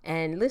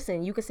 And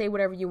listen, you can say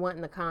whatever you want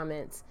in the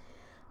comments.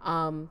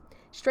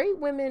 Straight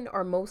women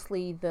are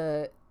mostly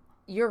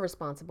you're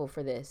responsible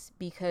for this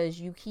because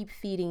you keep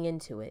feeding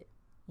into it.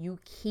 You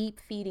keep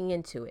feeding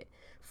into it.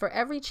 For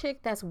every chick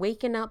that's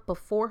waking up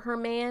before her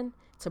man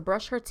to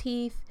brush her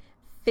teeth,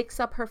 fix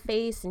up her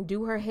face and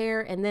do her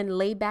hair and then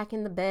lay back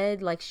in the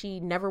bed like she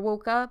never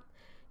woke up,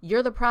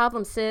 you're the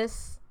problem,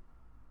 sis.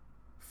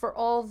 For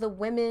all the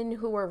women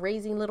who are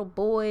raising little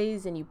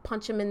boys and you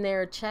punch them in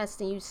their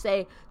chest and you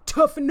say,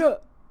 toughen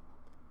up.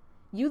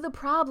 You the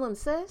problem,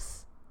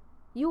 sis.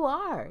 You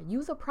are.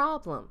 You the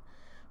problem.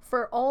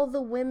 For all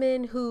the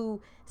women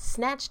who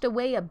snatched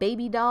away a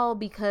baby doll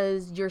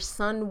because your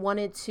son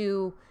wanted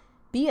to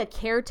be a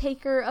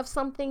caretaker of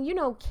something. You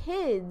know,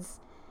 kids,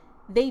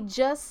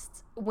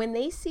 when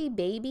they see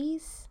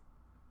babies,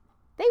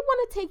 they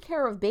want to take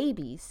care of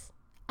babies.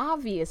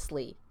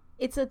 Obviously,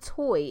 it's a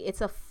toy.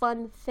 It's a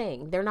fun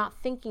thing. They're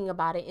not thinking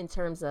about it in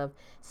terms of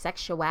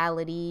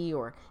sexuality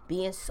or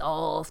being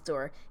soft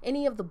or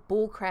any of the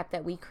bull crap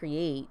that we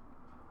create.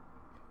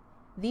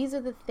 These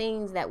are the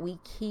things that we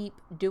keep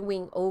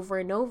doing over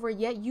and over,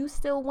 yet you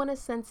still want a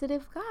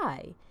sensitive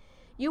guy.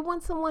 You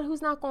want someone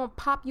who's not going to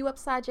pop you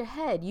upside your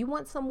head. You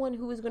want someone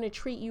who is going to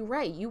treat you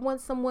right. You want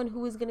someone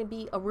who is going to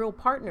be a real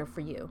partner for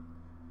you.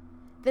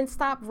 Then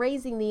stop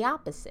raising the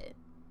opposite.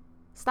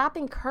 Stop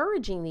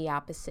encouraging the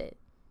opposite.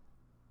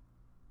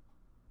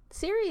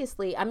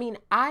 Seriously, I mean,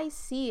 I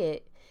see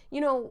it. You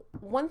know,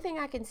 one thing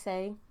I can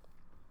say,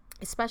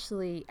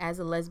 especially as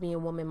a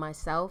lesbian woman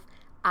myself,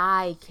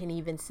 I can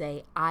even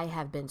say I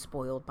have been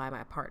spoiled by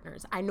my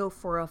partners. I know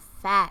for a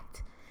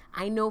fact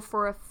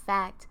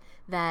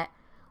that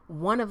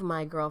one of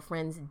my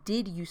girlfriends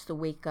did used to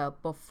wake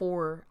up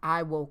before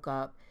I woke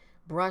up,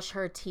 brush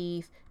her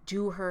teeth,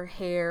 do her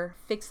hair,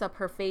 fix up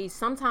her face,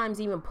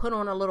 sometimes even put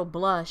on a little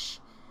blush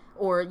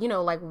or,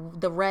 like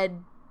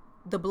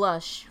the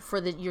blush for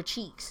your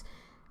cheeks.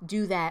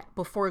 Do that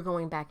before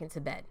going back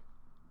into bed.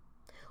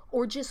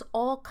 Or just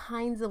all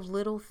kinds of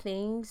little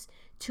things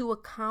to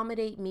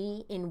accommodate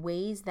me in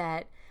ways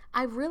that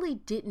I really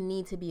didn't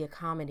need to be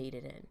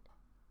accommodated in.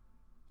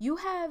 You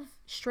have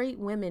straight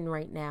women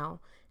right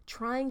now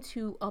trying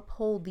to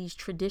uphold these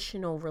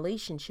traditional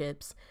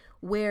relationships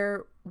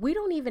where we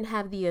don't even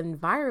have the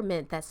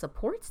environment that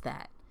supports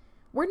that.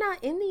 We're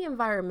not in the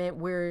environment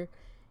where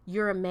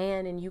you're a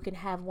man and you can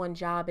have one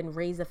job and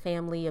raise a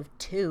family of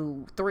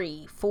 2,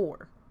 3,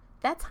 4.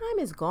 That time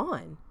is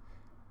gone.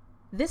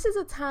 This is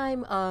a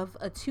time of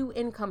a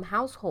 2-income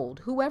household,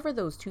 whoever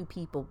those 2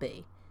 people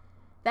be.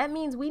 That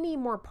means we need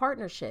more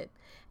partnership.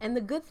 And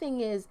the good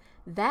thing is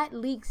that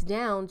leaks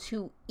down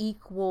to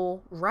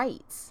equal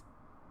rights.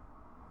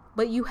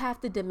 But you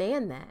have to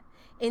demand that.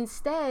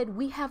 Instead,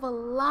 we have a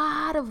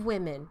lot of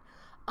women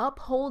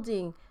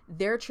upholding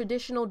their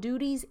traditional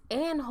duties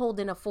and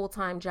holding a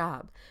full-time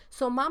job.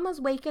 So mama's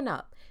waking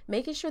up,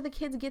 making sure the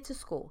kids get to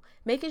school,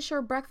 making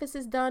sure breakfast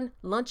is done,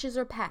 lunches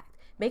are packed,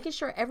 making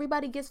sure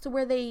everybody gets to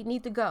where they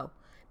need to go.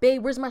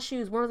 Babe, where's my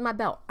shoes? Where's my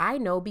belt? I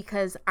know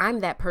because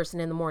I'm that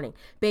person in the morning.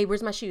 Babe,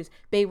 where's my shoes?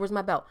 Babe, where's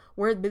my belt?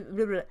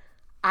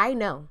 I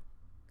know.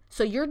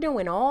 So you're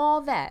doing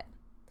all that.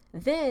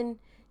 Then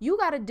you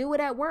got to do it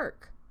at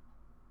work.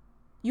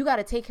 You got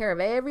to take care of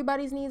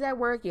everybody's needs at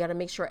work. You got to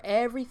make sure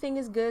everything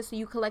is good so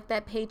you collect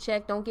that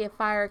paycheck. Don't get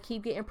fired.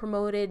 Keep getting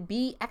promoted.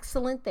 Be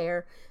excellent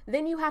there.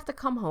 Then you have to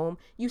come home.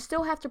 You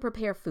still have to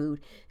prepare food.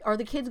 Are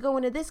the kids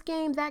going to this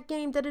game, that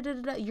game,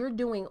 da-da-da-da-da? You're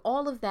doing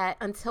all of that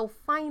until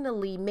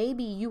finally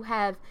maybe you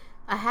have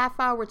a half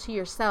hour to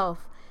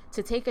yourself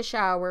to take a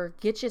shower,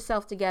 get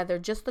yourself together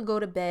just to go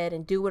to bed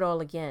and do it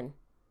all again.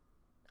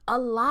 A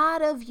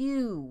lot of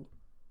you.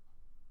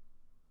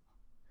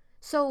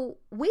 So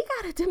we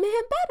got to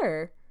demand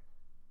better.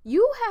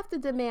 You have to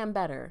demand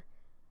better.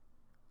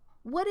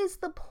 What is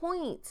the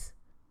point?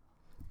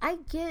 I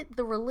get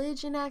the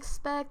religion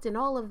aspect and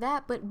all of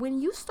that, but when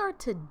you start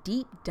to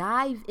deep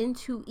dive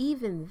into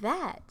even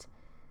that,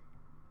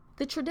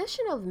 the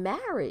tradition of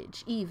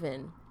marriage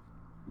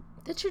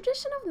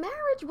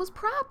was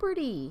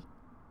property.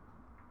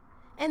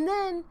 And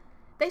then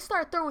they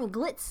start throwing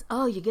glitz.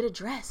 Oh, you get a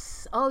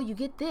dress. Oh, you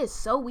get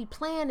this. Oh, we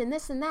plan and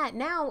this and that.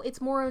 Now it's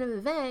more of an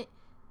event.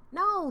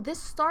 No,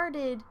 this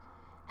started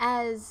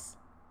as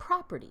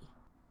property.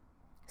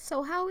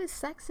 So how is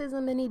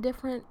sexism any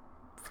different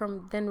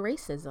than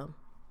racism?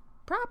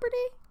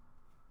 Property?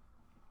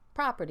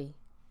 Property.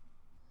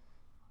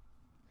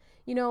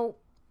 You know,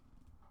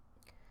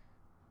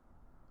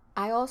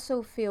 I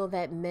also feel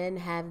that men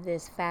have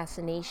this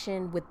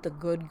fascination with the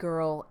good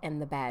girl and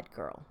the bad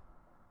girl,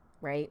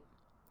 right?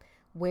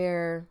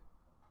 Where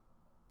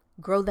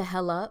grow the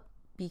hell up,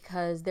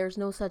 because there's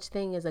no such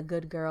thing as a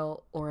good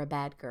girl or a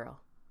bad girl.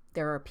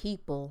 There are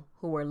people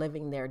who are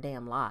living their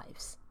damn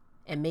lives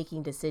and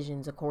making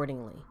decisions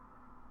accordingly.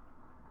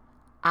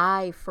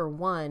 I, for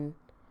one,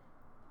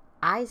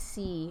 I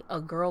see a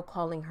girl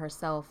calling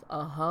herself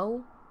a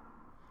hoe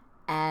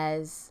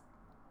as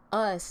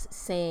us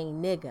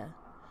saying nigga.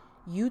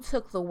 You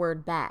took the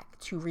word back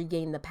to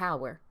regain the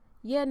power.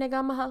 Yeah, nigga,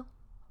 I'm a hoe.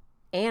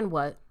 And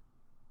what?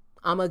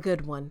 I'm a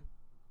good one.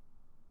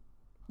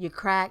 You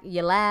crack,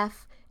 you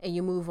laugh, and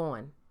you move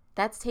on.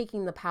 That's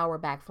taking the power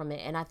back from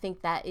it. And I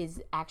think that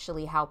is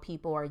actually how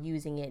people are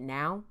using it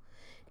now.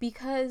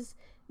 Because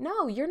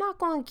no, you're not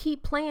going to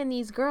keep playing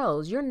these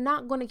girls. You're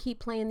not going to keep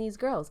playing these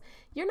girls.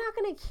 You're not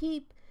going to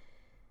keep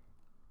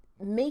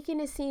making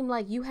it seem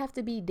like you have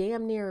to be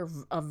damn near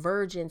a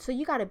virgin. So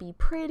you got to be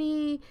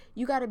pretty.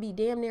 You got to be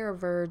damn near a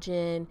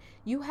virgin.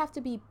 You have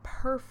to be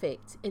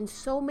perfect in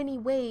so many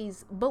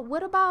ways. But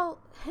what about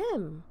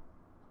him?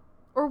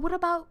 Or what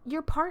about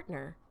your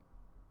partner?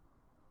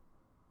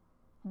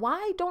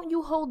 Why don't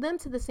you hold them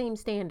to the same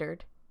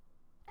standard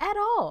at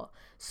all?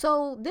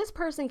 So this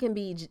person can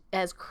be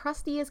as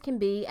crusty as can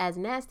be, as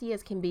nasty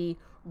as can be,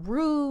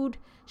 rude,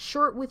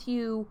 short with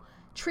you,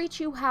 treat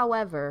you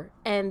however,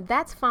 and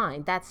that's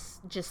fine. That's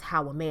just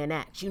how a man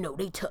acts. You know,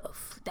 they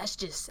tough. That's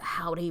just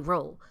how they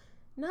roll.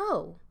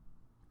 No,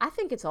 I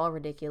think it's all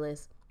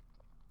ridiculous.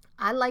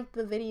 I liked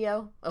the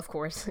video. Of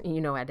course, you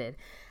know I did.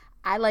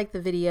 I liked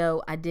the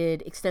video. I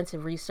did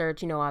extensive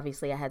research. You know,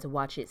 obviously I had to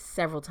watch it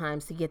several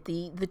times to get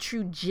the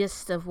true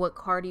gist of what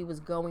Cardi was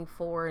going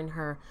for in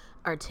her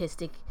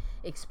artistic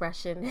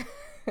expression.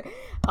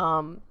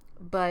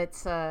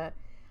 But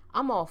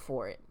I'm all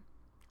for it.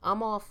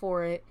 I'm all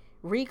for it.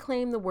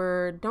 Reclaim the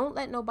word. Don't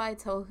let nobody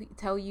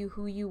tell you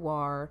who you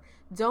are.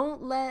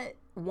 Don't let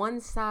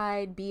one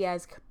side be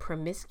as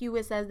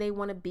promiscuous as they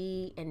want to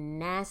be and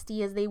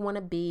nasty as they want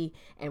to be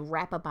and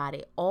rap about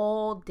it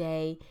all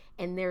day.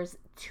 And there's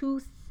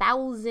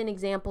 2,000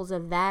 examples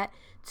of that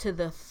to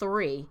the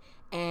 3,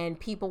 and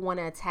people want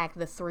to attack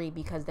the 3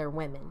 because they're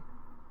women.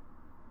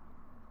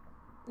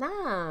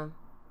 Nah,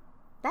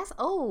 that's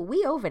old.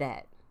 We over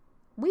that.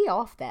 We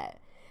off that.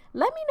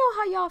 Let me know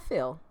how y'all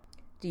feel.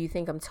 Do you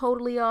think I'm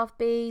totally off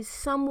base,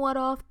 somewhat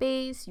off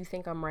base? You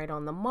think I'm right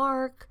on the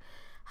mark?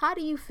 How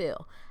do you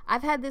feel?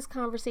 I've had this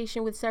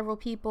conversation with several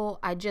people.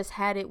 I just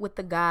had it with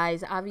the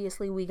guys.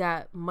 Obviously, we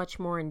got much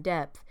more in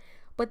depth,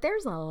 but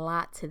there's a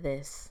lot to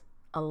this.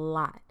 A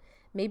lot.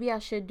 Maybe I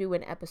should do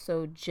an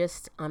episode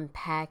just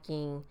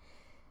unpacking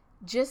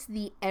just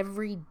the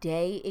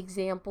everyday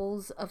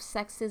examples of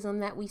sexism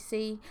that we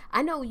see.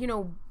 I know, you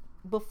know,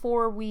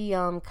 before we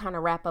kind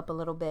of wrap up a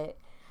little bit,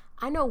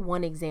 I know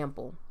one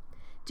example.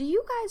 Do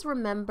you guys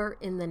remember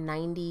in the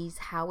 90s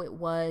how it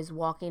was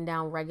walking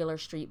down regular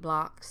street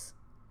blocks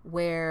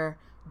where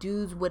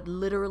dudes would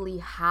literally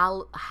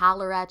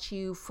holler at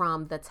you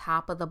from the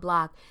top of the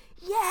block?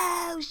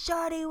 Yo,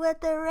 shorty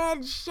with the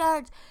red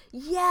shirts.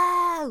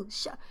 Yo,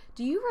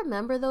 do you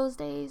remember those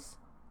days?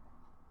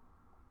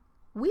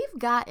 We've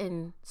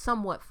gotten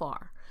somewhat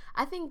far.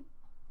 I think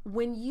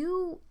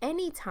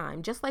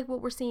anytime, just like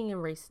what we're seeing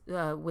in race,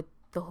 with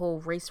the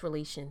whole race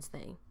relations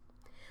thing,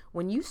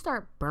 when you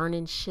start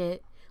burning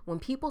shit, when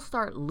people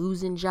start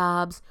losing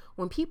jobs,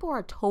 when people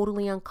are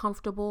totally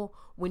uncomfortable,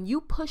 when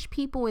you push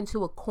people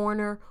into a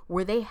corner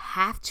where they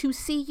have to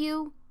see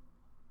you,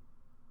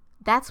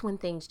 that's when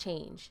things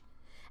change.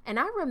 And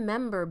I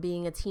remember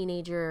being a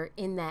teenager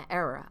in that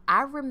era.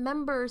 I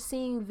remember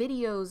seeing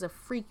videos of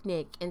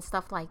Freaknik and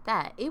stuff like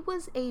that. It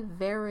was a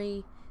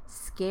very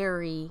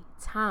scary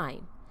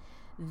time.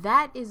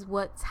 That is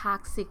what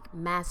toxic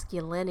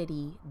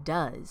masculinity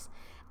does.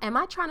 Am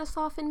I trying to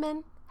soften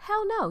men?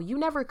 Hell no, you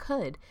never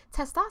could.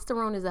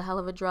 Testosterone is a hell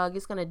of a drug.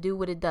 It's going to do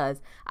what it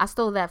does. I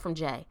stole that from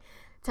Jay.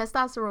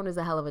 Testosterone is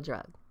a hell of a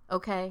drug,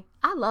 okay?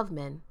 I love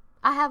men.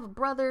 I have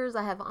brothers.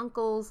 I have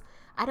uncles.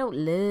 I don't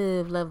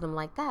love them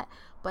like that,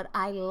 but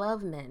I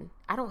love men.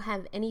 I don't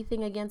have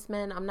anything against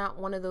men. I'm not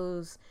one of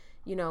those,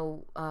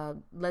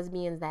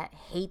 lesbians that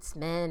hates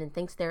men and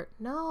thinks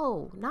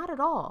no, not at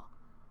all.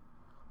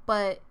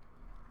 But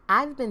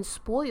I've been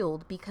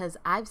spoiled because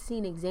I've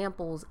seen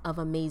examples of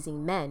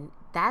amazing men.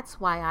 That's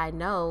why I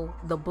know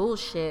the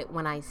bullshit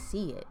when I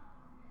see it.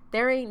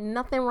 There ain't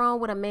nothing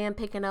wrong with a man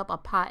picking up a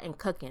pot and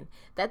cooking.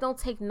 That don't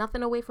take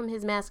nothing away from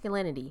his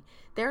masculinity.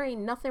 There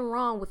ain't nothing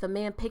wrong with a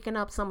man picking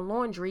up some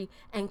laundry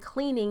and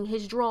cleaning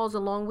his drawers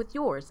along with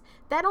yours.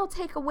 That don't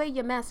take away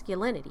your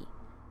masculinity.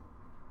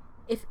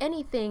 If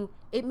anything,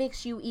 it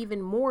makes you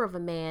even more of a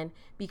man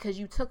because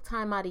you took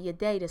time out of your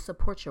day to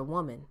support your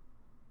woman.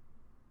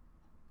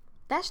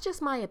 That's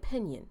just my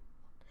opinion.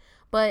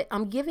 But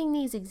I'm giving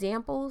these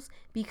examples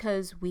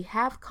because we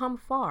have come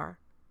far,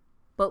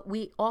 but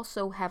we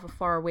also have a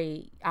far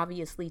way,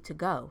 obviously, to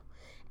go.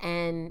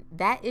 And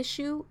that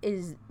issue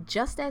is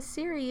just as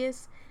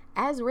serious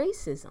as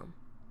racism.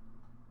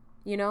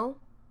 You know,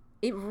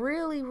 it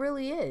really,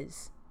 really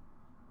is.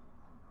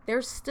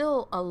 There's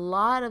still a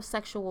lot of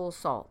sexual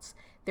assaults.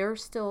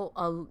 There's still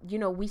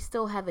we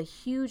still have a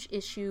huge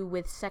issue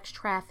with sex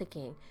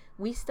trafficking.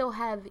 We still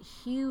have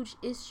huge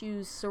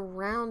issues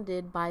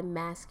surrounded by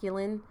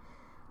masculine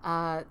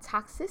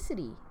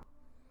toxicity.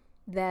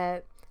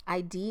 That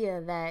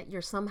idea that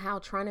you're somehow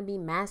trying to be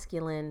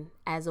masculine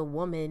as a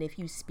woman if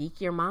you speak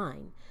your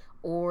mind,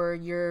 or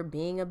you're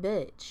being a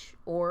bitch,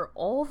 or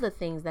all the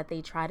things that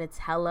they try to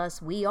tell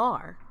us we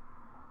are.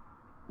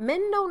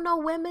 Men don't know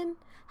women.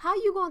 How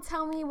you gonna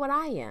tell me what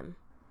I am?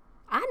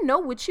 I know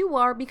what you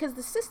are because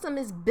the system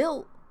is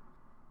built,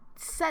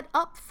 set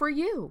up for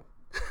you.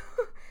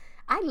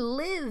 I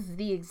live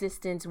the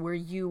existence where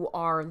you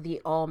are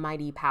the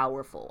almighty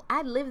powerful.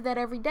 I live that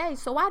every day,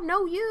 so I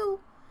know you.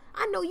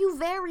 I know you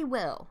very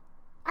well.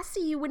 I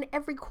see you in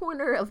every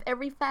corner of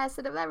every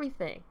facet of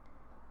everything.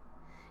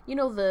 You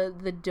know,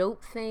 the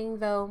dope thing,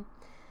 though,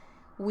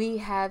 we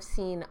have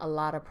seen a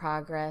lot of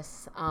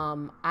progress.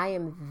 I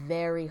am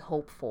very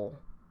hopeful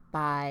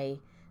by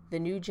the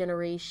new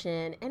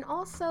generation, and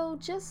also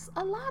just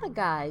a lot of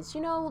guys.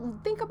 You know,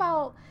 think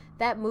about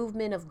that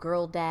movement of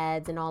girl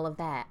dads and all of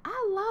that.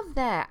 I love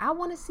that. I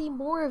want to see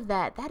more of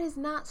that. That is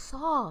not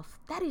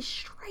soft. That is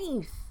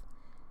strength.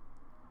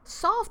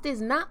 Soft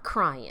is not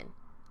crying.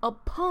 A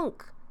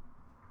punk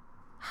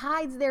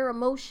hides their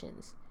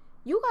emotions.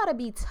 You gotta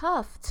be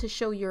tough to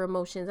show your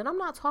emotions. And I'm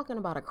not talking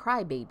about a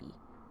crybaby.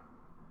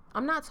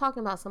 I'm not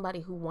talking about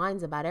somebody who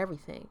whines about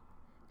everything.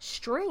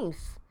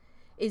 Strength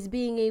is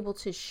being able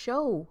to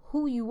show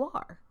who you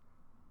are,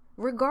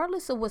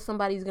 regardless of what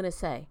somebody's going to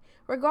say,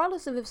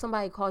 regardless of if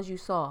somebody calls you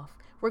soft,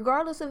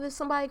 regardless of if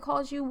somebody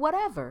calls you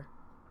whatever.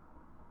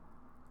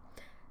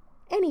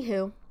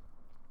 Anywho,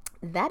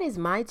 that is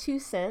my 2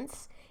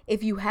 cents.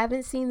 If you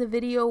haven't seen the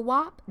video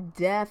WAP,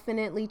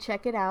 definitely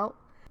check it out.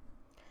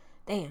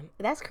 Damn,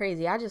 that's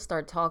crazy. I just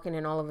start talking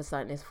and all of a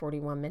sudden it's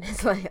 41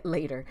 minutes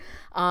later.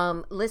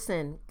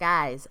 Listen,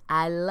 guys,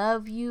 I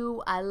love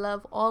you. I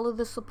love all of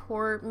the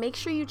support. Make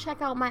sure you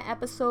check out my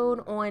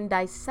episode on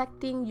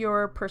dissecting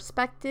your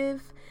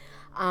perspective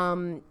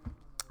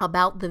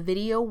about the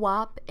video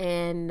WAP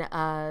and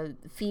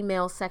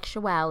female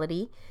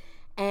sexuality.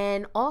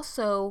 And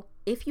also,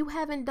 if you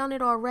haven't done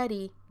it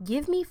already,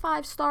 give me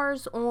 5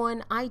 stars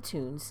on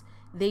iTunes.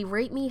 They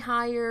rate me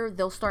higher.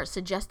 They'll start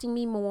suggesting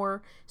me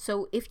more.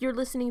 So if you're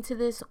listening to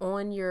this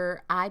on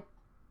your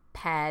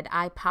iPad,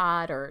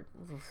 iPod, or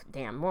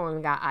damn, we don't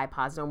even got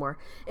iPods no more.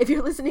 If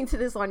you're listening to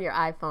this on your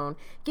iPhone,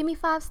 give me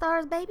 5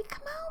 stars, baby.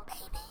 Come on,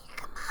 baby.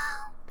 Come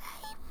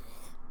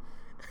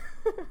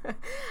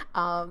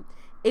on, baby.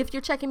 If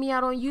you're checking me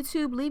out on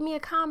YouTube, leave me a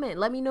comment.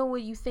 Let me know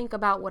what you think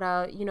about what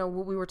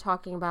we were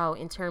talking about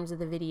in terms of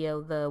the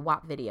video, the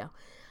WAP video.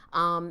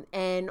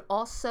 And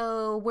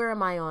also, where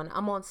am I on?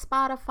 I'm on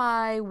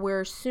Spotify.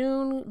 We're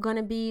soon going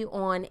to be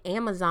on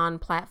Amazon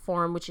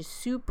platform, which is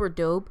super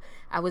dope.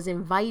 I was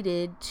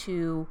invited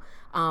to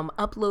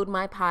upload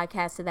my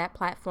podcast to that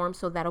platform,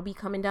 so that'll be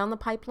coming down the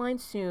pipeline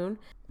soon.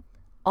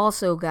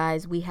 Also,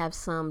 guys, we have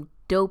some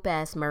dope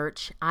ass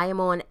merch. I am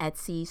on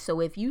Etsy, so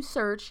if you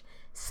search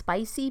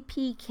Spicy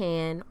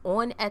Pecan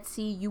on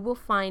Etsy, you will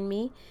find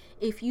me.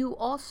 If you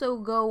also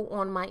go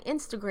on my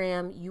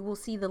Instagram, you will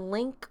see the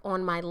link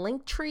on my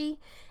link tree,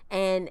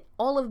 and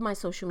all of my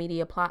social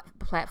media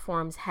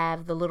platforms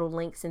have the little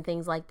links and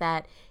things like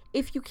that.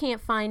 If you can't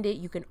find it,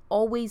 you can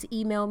always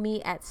email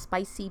me at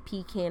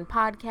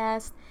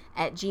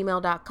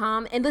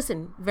spicypecanpodcast@gmail.com. And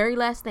listen, very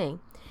last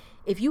thing,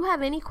 if you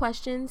have any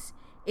questions,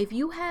 if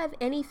you have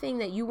anything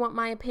that you want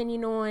my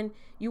opinion on,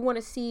 you want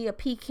to see a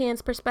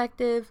pecan's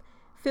perspective,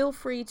 feel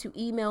free to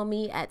email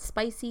me at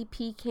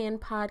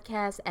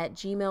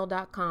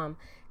spicypecanpodcast@gmail.com.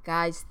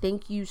 Guys,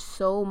 thank you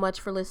so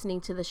much for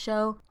listening to the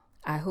show.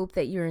 I hope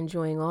that you're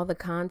enjoying all the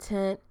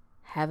content.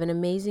 Have an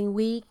amazing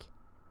week.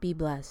 Be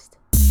blessed.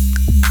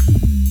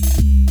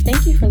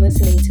 Thank you for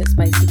listening to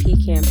Spicy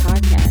Pecan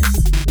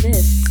Podcast.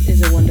 This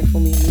is a Wonderful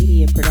Me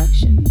Media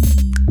production.